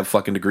friends that have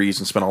fucking degrees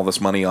and spend all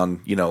this money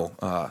on,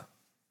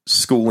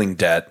 schooling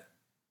debt,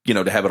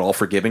 to have it all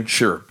forgiving.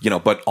 Sure.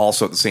 But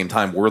also at the same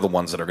time, we're the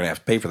ones that are going to have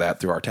to pay for that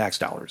through our tax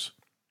dollars.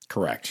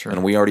 Correct. Sure.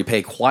 And we already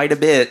pay quite a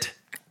bit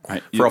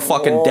for a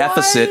fucking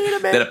deficit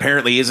that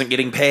apparently isn't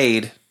getting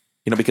paid.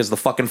 Because the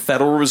fucking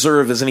Federal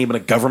Reserve isn't even a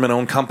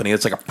government-owned company.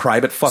 It's like a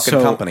private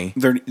fucking company.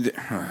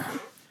 The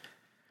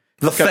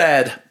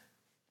Fed.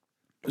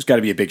 There's got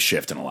to be a big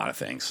shift in a lot of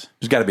things.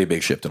 There's got to be a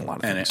big shift in a lot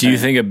of things. Do you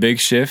think a big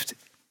shift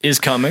is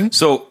coming?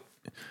 So,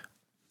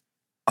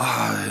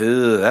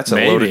 That's a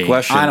Maybe. loaded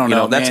question. I don't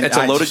know, It's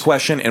man. a loaded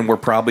question, and we're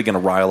probably going to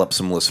rile up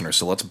some listeners.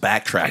 So let's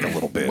backtrack a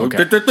little bit.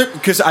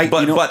 Because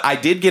But I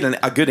did get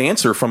a good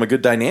answer from a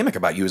good dynamic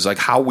about you. Is like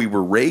how we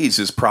were raised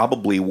is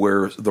probably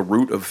where the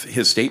root of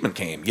his statement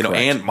came.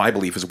 And my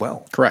belief as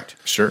well. correct.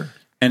 Sure.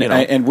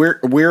 And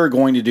we're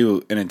going to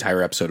do an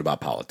entire episode about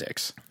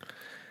politics.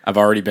 I've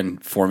already been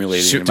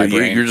formulating in my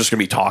brain. You're just going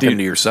to be talking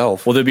to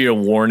yourself. Will there be a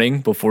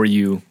warning before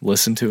you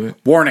listen to it?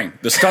 Warning: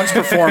 the stunts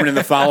performed in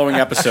the following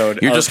episode.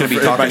 You're just going to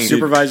be talking by to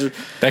supervisor.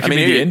 That could be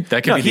the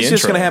he's intro.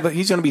 just going to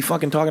he's going to be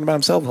fucking talking about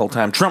himself the whole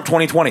time. Trump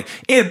 2020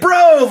 in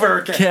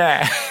BROVERCAST.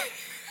 Yeah.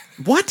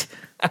 What?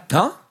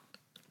 Huh?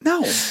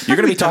 No, You're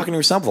going to be talking to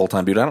yourself the whole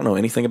time, dude. I don't know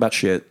anything about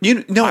shit.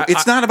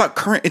 It's not about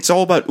current. It's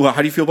all about. Well,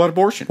 how do you feel about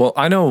abortion? Well,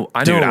 I know.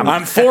 Dude,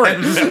 I'm for it.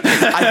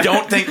 I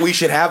don't think we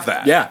should have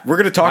that. Yeah, we're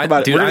going to talk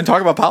about it. dude, We're going to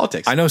talk about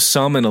politics. I know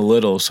some and a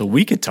little, so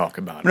we could talk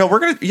about it. No, we're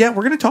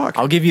gonna talk.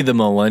 I'll give you the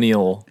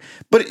millennial.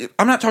 But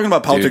I'm not talking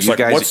about politics. Dude,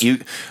 like what's,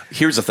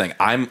 here's the thing.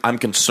 I'm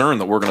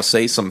concerned that we're going to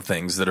say some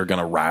things that are going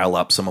to rile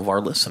up some of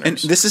our listeners. and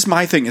this is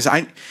my thing.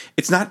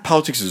 It's not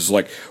politics. It's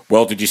like,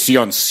 well, did you see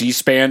on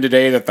C-SPAN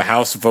today that the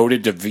House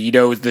voted to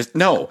veto this?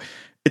 No,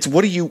 it's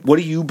what do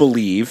you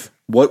believe?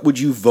 What would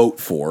you vote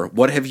for?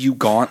 What have you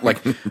gone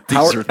like?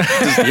 This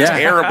is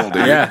terrible,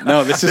 dude. Yeah,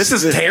 no, this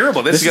is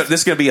terrible. This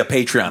is going to be a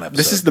Patreon episode.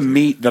 This is the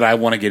meat that I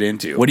want to get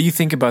into. What do you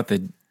think about the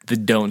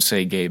don't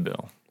say gay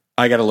bill?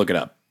 I got to look it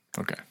up.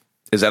 Okay.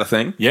 Is that a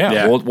thing?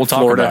 Yeah, we'll talk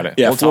Florida, about it.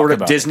 Yeah, we'll Florida.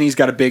 talk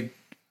about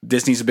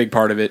Disney's a big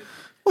part of it.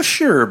 Well,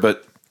 sure,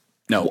 but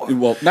No,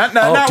 well, not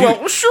dude,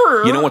 well.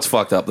 Sure. you know what's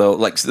fucked up though?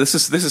 Like this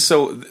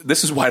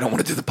is why I don't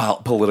want to do the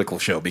political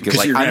show because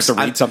like you're gonna I'm have to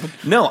read something.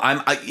 No,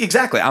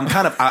 exactly. I'm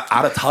kind of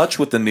out of touch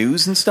with the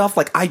news and stuff.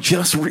 Like I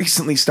just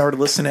recently started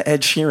listening to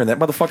Ed Sheeran. That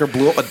motherfucker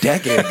blew up a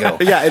decade ago.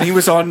 Yeah, and he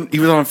was on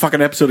a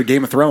fucking episode of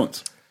Game of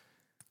Thrones.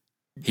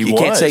 You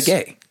can't say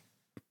gay.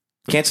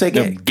 Can't say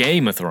gay.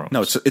 Game of Thrones.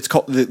 No, it's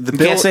called the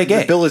bill. Can't say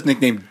gay. The bill is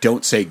nicknamed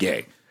 "Don't Say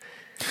Gay."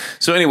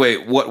 So anyway,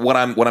 what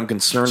I'm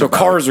concerned So about.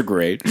 cars are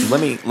great. Let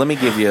me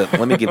give you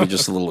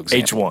just a little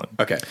example. H1.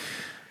 Okay.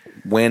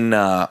 When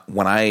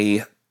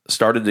I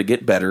started to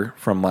get better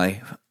from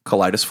my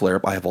colitis flare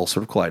up, I have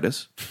ulcerative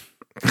colitis.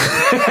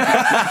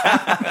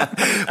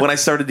 When I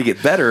started to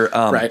get better,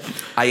 Right.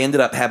 I ended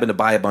up having to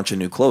buy a bunch of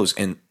new clothes,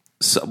 and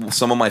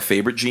some of my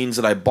favorite jeans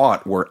that I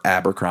bought were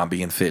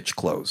Abercrombie and Fitch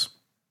clothes.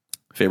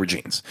 Favorite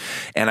jeans,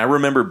 and I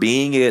remember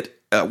being at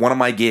one of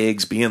my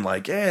gigs, being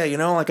like, "Yeah,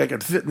 like I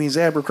could fit in these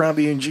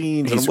Abercrombie and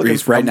jeans."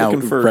 He's right now,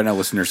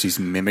 listeners, he's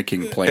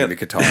mimicking playing the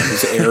guitar.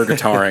 He's air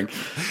guitaring,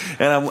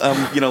 and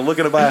I'm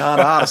looking to buy a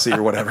Honda Odyssey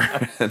or whatever.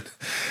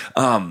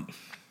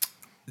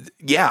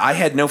 Yeah, I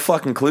had no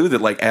fucking clue that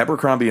like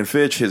Abercrombie and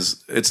Fitch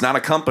it's not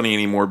a company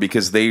anymore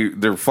because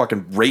they're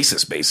fucking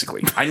racist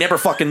basically. I never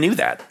fucking knew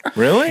that.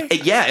 Really?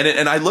 Yeah,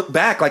 and I look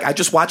back, like I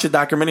just watched a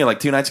documentary like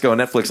 2 nights ago on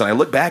Netflix, and I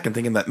look back and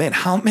thinking that, man,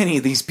 how many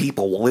of these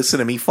people will listen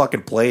to me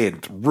fucking play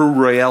at Rue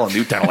Royale in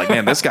Newtown? Like,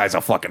 man, this guy's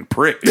a fucking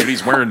prick, dude.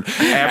 He's wearing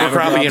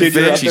Abercrombie and Dude,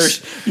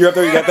 Fitch. you're up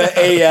there, you got that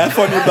AF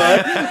on your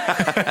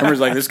butt. Everyone's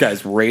like, this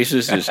guy's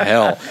racist as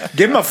hell.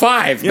 Give him a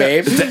 5,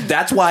 babe.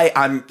 That's why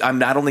I'm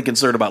not only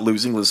concerned about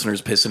losing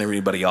listeners, pissing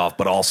everybody off,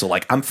 but also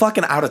like I'm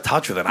fucking out of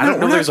touch with it. I don't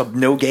know there's a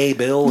no gay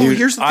bill. Well,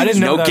 here's the thing. I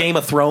didn't know no that, Game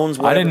of Thrones.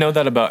 Whatever. I didn't know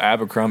that about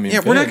Abercrombie. Yeah,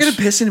 and we're not Fitch. going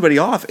to piss anybody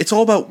off. It's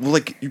all about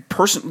like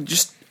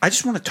I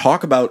just want to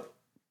talk about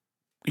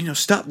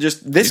stuff.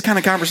 Just this kind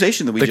of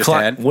conversation that we just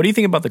had. What do you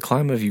think about the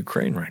climate of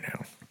Ukraine right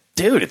now?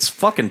 Dude, it's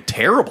fucking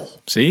terrible.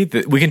 See,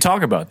 we can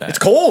talk about that. It's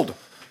cold.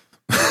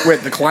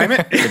 Wait, the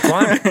climate? The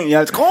climate.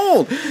 Yeah, it's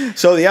cold.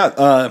 So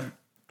yeah,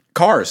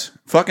 cars,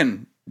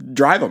 fucking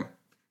drive them.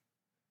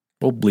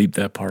 We'll bleep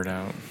that part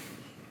out.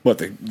 What,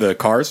 the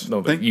cars?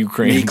 No, the thing?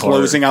 Ukraine Me part.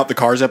 closing out the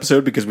cars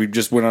episode because we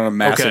just went on a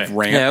massive Okay.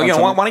 rant. Yeah, on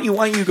something.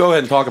 why don't you go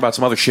ahead and talk about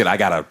some other shit I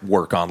gotta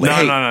work on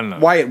later. No.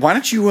 Wyatt, why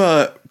don't you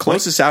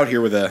close this out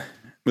here with a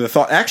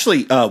thought?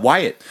 Actually,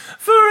 Wyatt,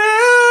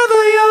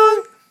 Forever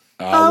young,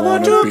 I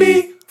want to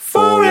be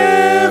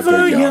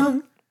forever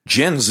young.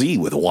 Gen Z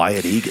with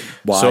Wyatt Egan.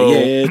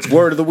 Wyatt's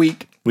word of the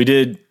week. We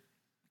did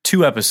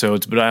 2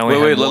 episodes, but I only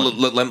Wait, had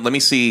one. let me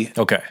see.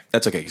 Okay.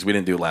 That's okay, because we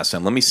didn't do it last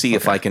time. Let me see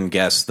if I can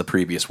guess the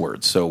previous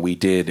words. So we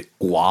did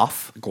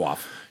guaf,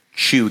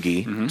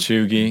 chuggy,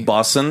 Chugi.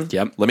 bussin'.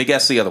 Yep. Let me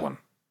guess the other one.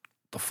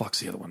 The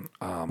fuck's the other one?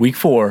 Week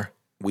 4.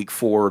 Week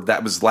 4.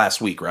 That was last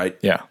week, right?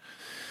 Yeah.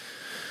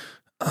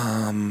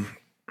 I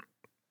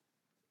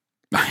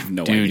have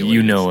no idea. Dude,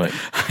 you know it.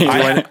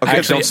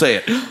 Okay, don't say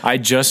it. I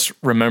just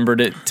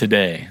remembered it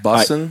today.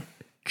 Bussin',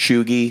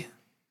 chuggy,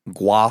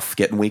 guaf,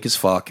 getting weak as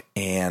fuck,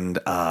 and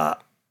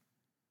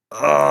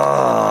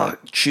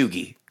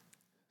chuggy,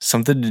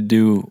 Something to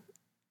do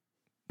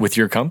with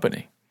your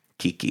company.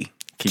 kiki.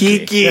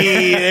 Kiki,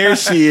 there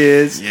she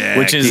is. Yeah,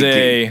 Which is Kiki.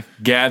 a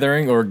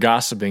gathering or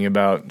gossiping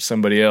about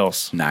somebody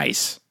else.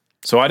 Nice.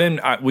 So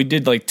we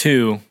did like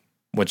 2,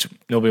 which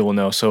nobody will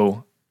know.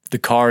 So the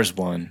Cars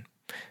one,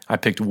 I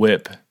picked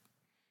whip.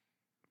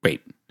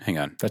 Wait, hang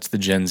on. That's the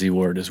Gen Z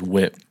word is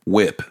whip.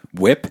 Whip.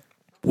 Whip.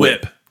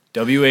 Whip.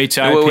 WHIP. Wait,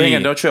 hang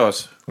on, don't show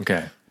us.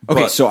 Okay.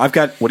 Okay, But so I've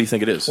got. what do you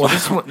think it is? Well,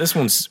 this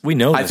one's we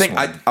know. I This think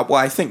one.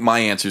 I think my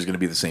answer is going to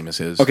be the same as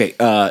his. Okay,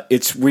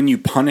 it's when you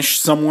punish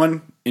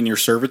someone in your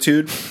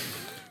servitude.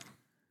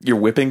 Your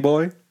whipping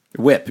boy.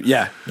 Whip,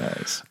 yeah.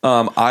 Nice.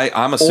 I'm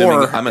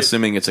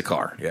assuming it's a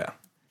car. Yeah,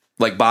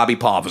 like Bobby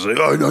Pop is like,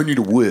 oh, I need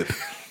a whip.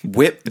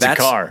 Whip. It's a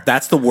car.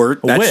 That's the word.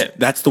 Whip.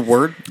 That's the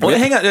word. Well, Whip.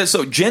 hang on.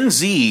 So Gen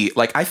Z,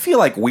 like, I feel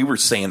like we were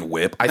saying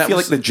whip. I feel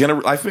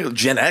like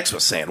Gen X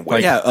was saying whip.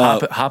 Like, yeah,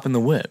 hop in the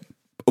whip.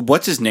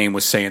 What's his name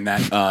was saying that?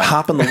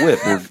 Hop in the whip.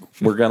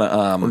 We're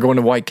gonna We're going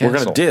to White Castle.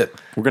 we're gonna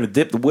dip. We're gonna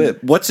dip the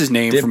whip. What's his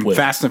name Dip from whip.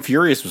 Fast and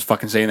Furious was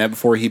fucking saying that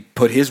before he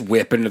put his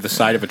whip into the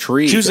side of a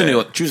tree. Choose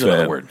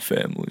another word.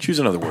 Family. Choose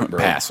another word, bro.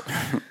 Pass.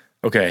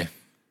 Okay.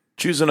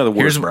 Choose another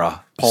word, bro.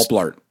 Paul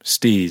Blart.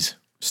 Steez.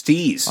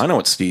 Steez. I know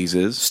what Steez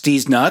is.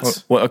 Steez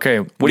nuts. Well, okay.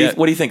 What do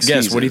you think?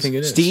 Guess. Steez What do you is? think it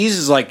is? Steez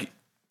is like.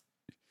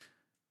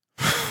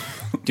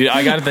 Dude,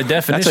 I got the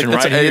definition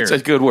right here. It's a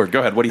good word.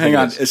 Go ahead. What do you Hang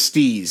think? on, a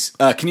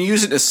steez. Can you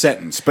use it in a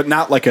sentence, but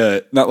not like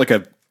a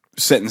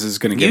sentence is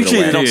going to give Usually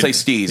it they away. don't Dude,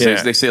 say Steez.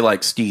 yeah. They say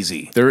like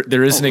Steezy. There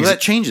is Well,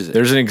 that changes it.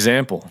 There's an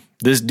example.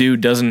 This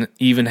dude doesn't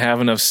even have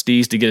enough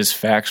steez to get his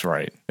facts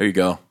right. There you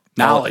go.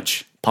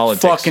 Knowledge,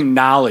 Politics. fucking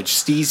knowledge.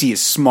 Steezy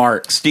is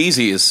smart.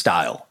 Steezy is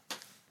style.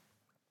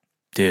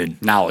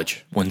 Dude,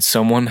 Knowledge. when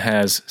someone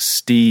has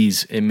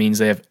steez, it means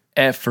they have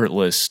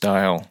effortless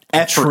style.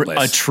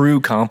 Effortless. A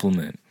true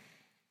compliment.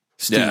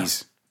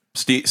 Steez.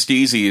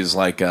 Steezy is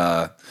like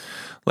the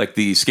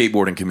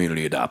skateboarding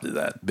community adopted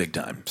that big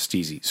time.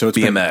 Steezy. So it's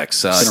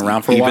BMX. been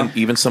around for a while.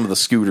 Even some of the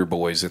scooter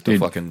boys at the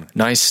Dude, fucking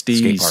nice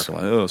skate steez. park are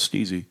like, oh,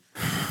 Steezy.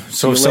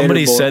 So you if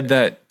somebody later, boy. said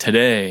that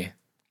today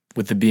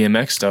with the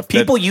BMX stuff,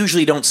 People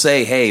usually don't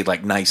say, hey,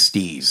 like, nice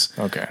Steez.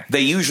 Okay.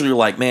 They usually are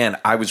like, man,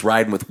 I was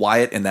riding with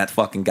Wyatt and that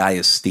fucking guy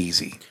is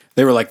Steezy.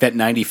 They were like that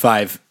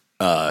 95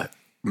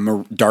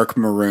 dark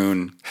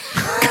maroon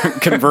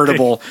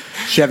convertible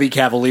Chevy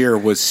Cavalier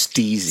was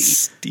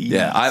steezy.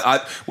 Yeah.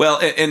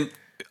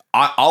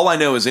 All I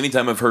know is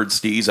anytime I've heard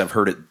Steez, I've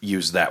heard it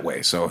used that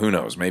way. So who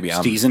knows? Maybe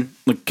I'm Steezin?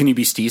 Like, can you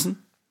be steezin?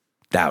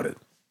 doubt it.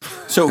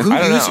 So who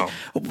I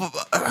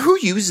don't who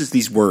uses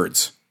these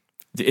words?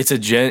 it's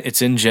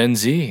in Gen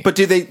Z. But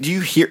have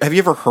you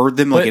ever heard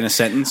them like But in a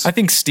sentence? I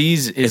think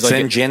steez is It's like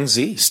in Gen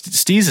Z.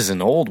 steez is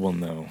an old one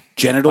though.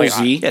 Genital like,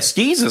 Z? Yeah,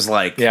 Steez is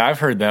like, Yeah, I've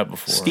heard that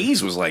before.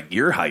 Steez was like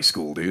your high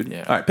school, dude.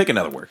 Yeah. All right, pick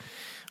another word.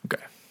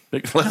 Okay.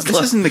 This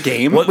isn't the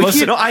game. What- We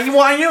listen- can't-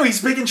 I know he's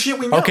picking shit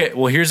we know. Okay,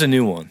 well here's a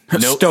new one.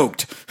 No,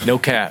 Stoked. no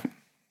cap.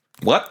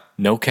 What?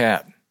 No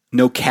cap.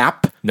 No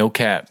cap. No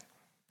cap.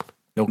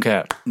 No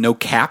cap. No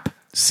cap.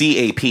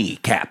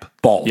 CAP, cap.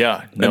 Bald.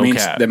 Yeah, no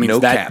cap. That means No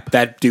that cap.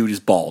 that dude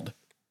is bald.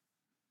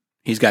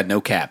 He's got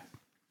no cap.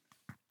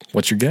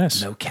 What's your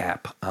guess? No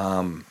cap.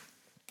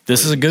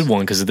 This is a good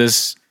one because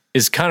this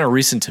is kind of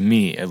recent to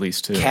me, at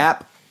least too.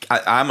 Cap.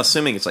 I'm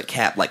assuming it's like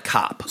cap, like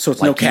cop. So it's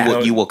like no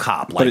cap. You will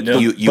cop. Like But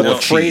you but will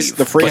the phrase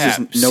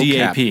Cap, is no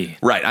cap. CAP.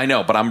 Right, I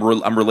know, but I'm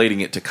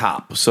relating it to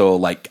cop. So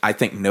like, I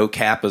think no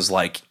cap is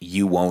like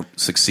you won't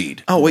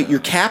succeed. Oh wait, you're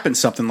capping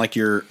something like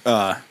you're.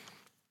 I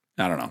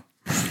don't know.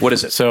 What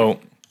is it? So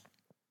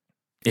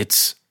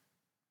it's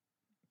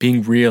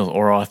being real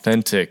or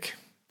authentic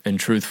and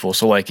truthful.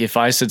 So like, if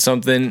I said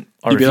something,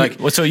 or You'd be if like-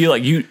 you, so you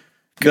like you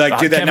Like,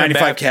 dude, that Kevin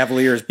 95 Babb-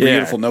 Cavalier is Yeah.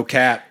 beautiful. No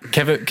cap.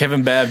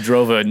 Kevin Babb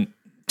drove a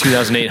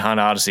 2008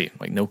 Honda Odyssey.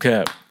 Like no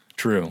cap.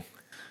 True.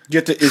 You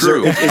have to. Is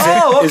True. There, is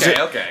Oh, it, is okay, it,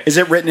 okay. Is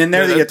it written in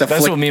there that you have to That's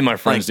flick? what me and my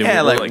friends do.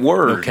 yeah, We're like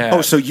word. No cap.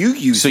 Oh, so you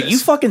use So this. you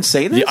fucking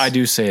say this? Yeah, I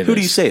do say Who do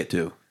this. you say it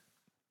to?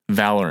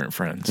 Valorant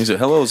friends. Is it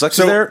hello? Is Lexi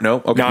So- there? No.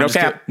 Okay. No, I'm No just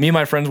cap. me and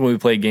my friends when we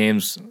play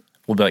games,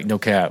 we'll be like, no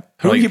cap.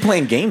 Who like, are you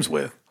playing games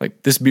with?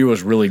 Like this beer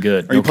was really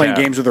good. Are you playing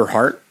games with her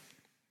heart?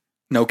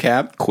 No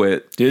cap.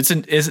 Quit. Dude,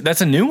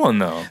 that's a new one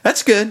though.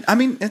 That's good. I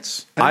mean,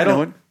 it's. I know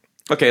don't.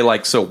 it. Okay,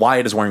 like so.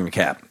 Wyatt is wearing a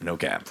cap. No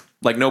cap.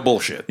 Like no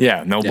bullshit.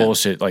 Yeah, no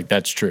bullshit. Like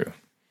that's true.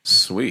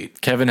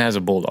 Sweet. Kevin has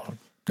a bulldog.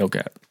 No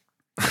cap.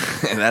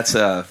 And that's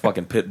a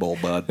fucking pit bull,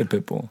 bud. A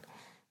pit bull.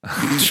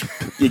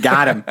 You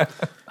got him.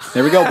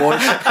 There we go,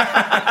 boys.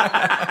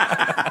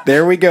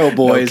 There we go,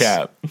 boys. No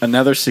cap.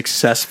 Another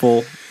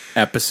successful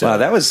episode. Wow,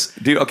 that was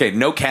dude. Okay,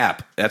 no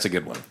cap. That's a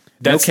good one.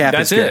 That's, cap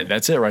That's is it. good.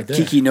 That's it right there.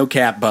 Kiki no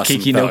cap busting.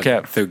 Kiki no thug,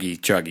 cap. Thuggy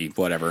chuggy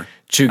whatever. I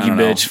Chooky don't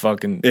know. bitch.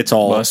 Fucking. It's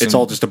all. bussin'. It's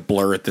all just a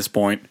blur at this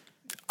point.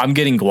 I'm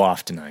getting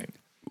guaf tonight.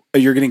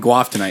 You're getting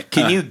guaf tonight.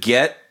 Can you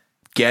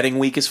getting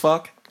weak as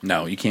fuck?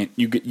 No, you can't.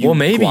 You get. Well,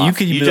 maybe guaf. you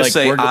could You be just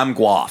like, say we're, I'm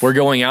guaf. we're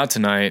going out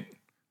tonight.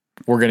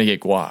 We're gonna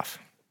get guaf.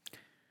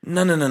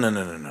 No. I don't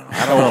know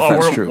Or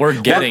if that's true. we're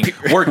getting,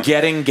 We're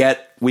getting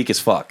weak as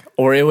fuck.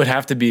 or it would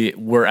have to be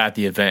we're at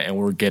the event and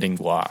we're getting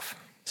guaf.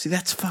 See,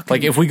 that's fucking.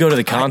 Like if we go to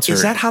the concert,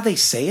 Is that how they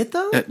say it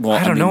though? Well,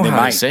 I don't know they how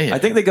might. to say it. I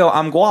think they go,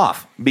 I'm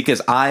guaf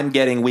because I'm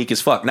getting weak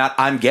as fuck. Not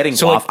I'm getting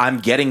So, guaf. like- I'm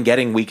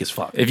getting weak as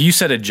fuck. if you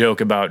said a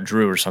joke about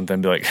Drew or something,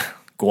 I'd be like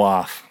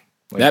guaf.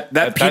 Like,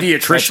 That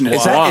pediatrician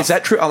that's is guaf. Is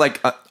that true?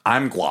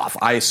 I'm guaf.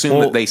 I assume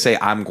Well, that they say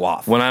I'm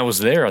guaf. When I was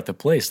there at the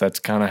place, that's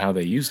kind of how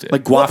they used it.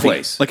 like What guafy.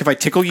 place? Like if I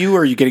tickle you,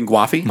 are you getting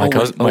guafy?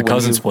 my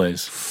cousin's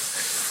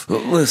place.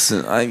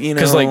 Listen,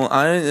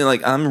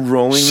 like- I'm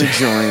rolling the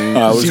joint.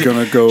 I was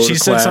going to go She to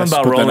said class, something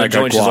about but then rolling I a got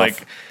joint. She's guaf.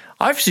 like,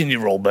 I've seen you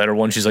roll better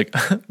one. She's like,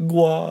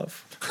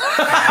 guaf.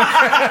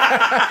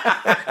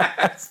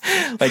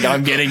 Like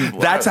I'm getting.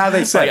 That's how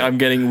they say Like it. I'm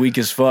getting weak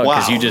as fuck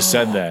because Wow. you just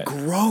said that.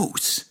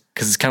 Gross.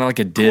 Because it's kind of like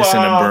a diss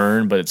and a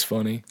burn, but it's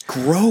funny.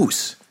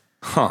 Gross.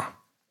 Huh.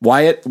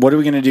 Wyatt, what are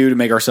we going to do to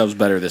make ourselves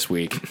better this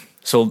week?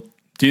 So,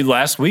 dude,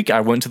 last week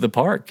I went to the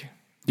park.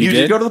 You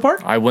did go to the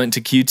park? I went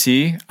to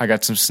QT. I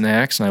got some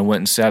snacks and I went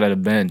and sat at a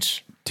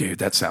bench. Dude,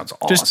 that sounds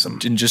Just, awesome.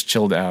 and just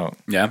chilled out.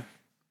 Yeah.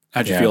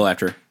 How'd you Yeah. feel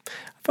after? I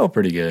felt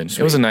pretty good.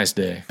 It was a nice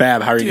day.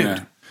 Bab, how are you going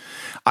to?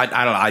 I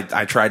don't know.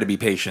 I tried to be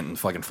patient and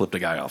fucking flipped a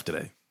guy off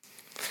today.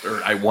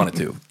 Or I wanted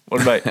to.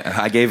 What about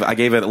I gave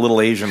a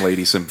little Asian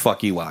lady some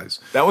fuck you eyes.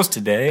 that? Was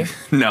today?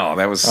 No,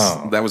 that was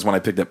when I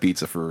picked up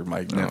pizza for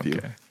my nephew.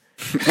 Okay.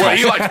 What,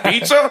 you like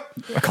pizza?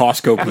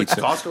 Costco pizza.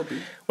 Costco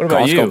pizza. What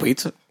about Costco you?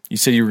 pizza? You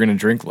said you were going to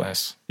drink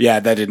less. Yeah,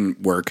 that didn't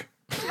work.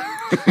 I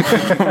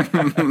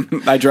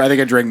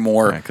think I drank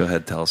more. All right, go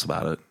ahead, tell us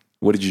about it.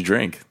 What did you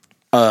drink?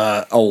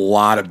 A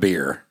lot of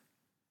beer.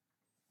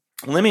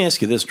 Let me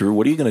ask you this, Drew.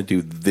 What are you going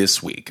to do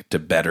this week to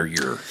better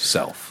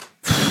yourself?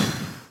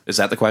 Is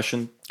that the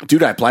question?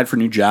 Dude, I applied for a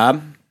new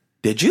job.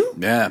 Did you?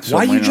 Yeah. so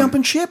Why I'm you waiting on-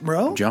 jumping ship,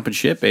 bro? Jumping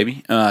ship,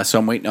 baby. So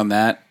I'm waiting on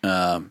that.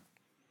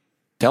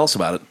 Tell us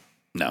about it.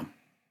 No.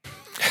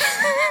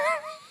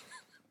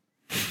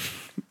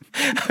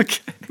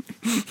 Okay.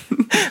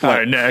 All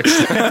right,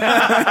 next.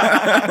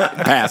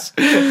 Pass.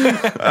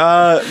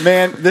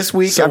 Man, this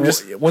week So I'm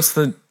just... what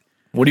do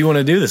you want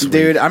to do this week?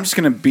 Dude, I'm just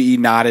going to be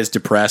not as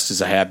depressed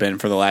as I have been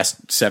for the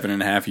last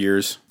 7.5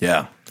 years.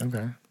 Yeah.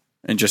 Okay.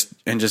 And just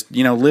live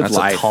That's a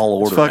life. tall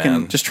order, Just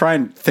man. Just try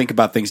and think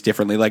about things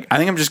differently. Like, I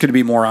think I'm just going to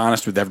be more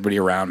honest with everybody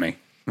around me. I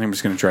think I'm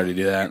just going to try to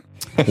do that.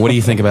 What do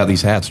you think about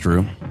these hats,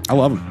 Drew? I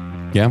love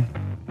them. Yeah?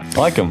 I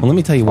like them. Well, let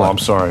me tell you what. I'm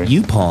sorry.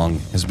 Yupong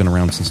has been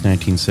around since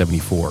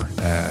 1974.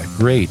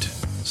 Great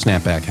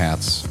snapback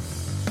hats.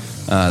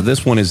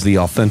 This one is the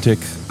authentic.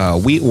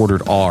 We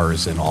ordered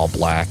ours in all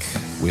black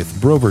with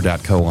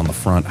Brover.co on the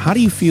front. How do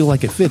you feel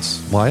like it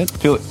fits, Wyatt?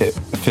 It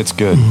fits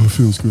good. It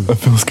feels good.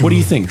 What do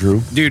you think,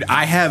 Drew? Dude,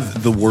 I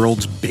have the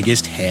world's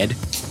biggest head.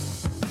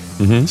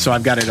 So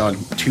I've got it on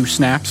 2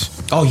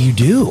 snaps. Oh, you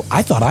do?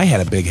 I thought I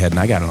had a big head, and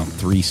I got it on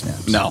 3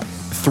 snaps. No.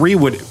 3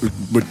 would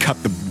cut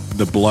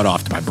the blood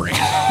off to my brain.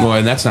 Well,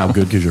 and that's not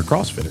good because you're a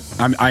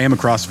CrossFitter. I am a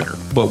CrossFitter.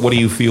 But what do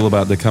you feel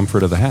about the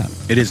comfort of the hat?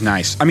 It is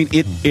nice. I mean,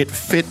 it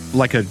fit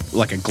like a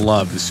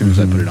glove as soon as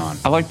I put it on.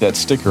 I like that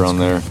sticker on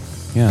there.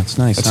 Yeah, it's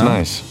nice. It's huh?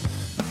 nice.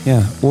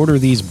 Yeah, order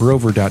these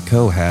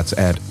Brover.co hats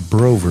at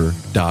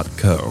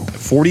Brover.co.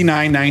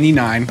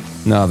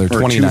 $49.99. No, they're Or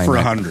 29. 2 for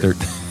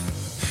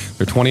 $100.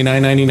 They're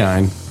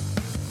 $29.99.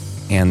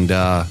 And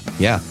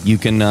yeah, you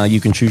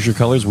can choose your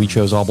colors. We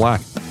chose all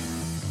black.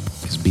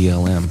 It's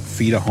BLM.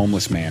 Feed a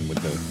homeless man with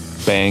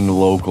the... Bang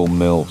local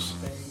mills.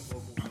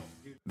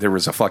 There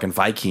was a fucking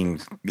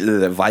Vikings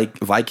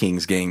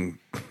game.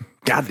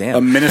 Goddamn.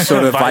 A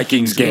Minnesota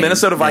Vikings game.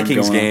 Minnesota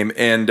Vikings going on.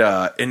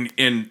 game,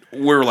 and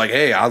we're like,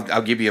 hey,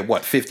 I'll give you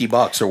what,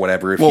 $50 or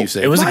whatever if you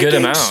say it was a good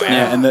Vikings amount.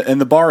 fan. Yeah, and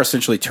the bar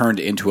essentially turned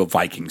into a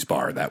Vikings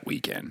bar that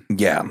weekend.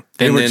 Yeah.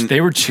 They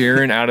were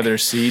cheering out of their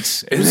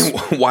seats. It And was,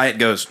 then Wyatt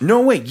goes,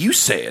 no, wait, you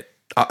say it.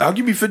 I'll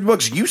give you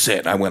 $50. You say it.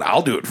 And I went,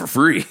 I'll do it for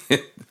free.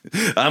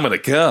 I'm going to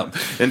come.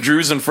 And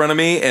Drew's in front of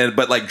me,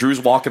 but like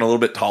Drew's walking a little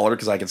bit taller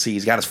because I can see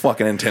he's got his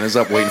fucking antennas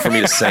up waiting for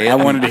me to say it. I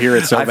wanted to hear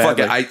it so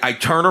badly. I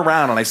turn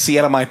around and I see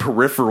out of my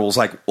peripherals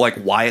like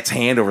Wyatt's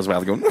hand over his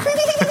mouth going, and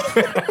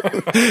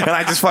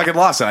I just fucking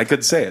lost it. I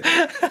couldn't say it.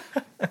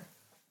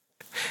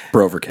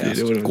 BROVERCAST.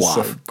 it would have been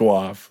Guaf. so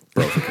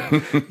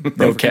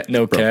guaf.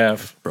 No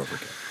calf.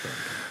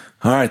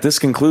 All right, this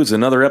concludes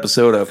another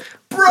episode of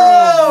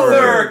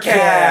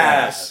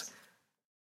BROVERCAST.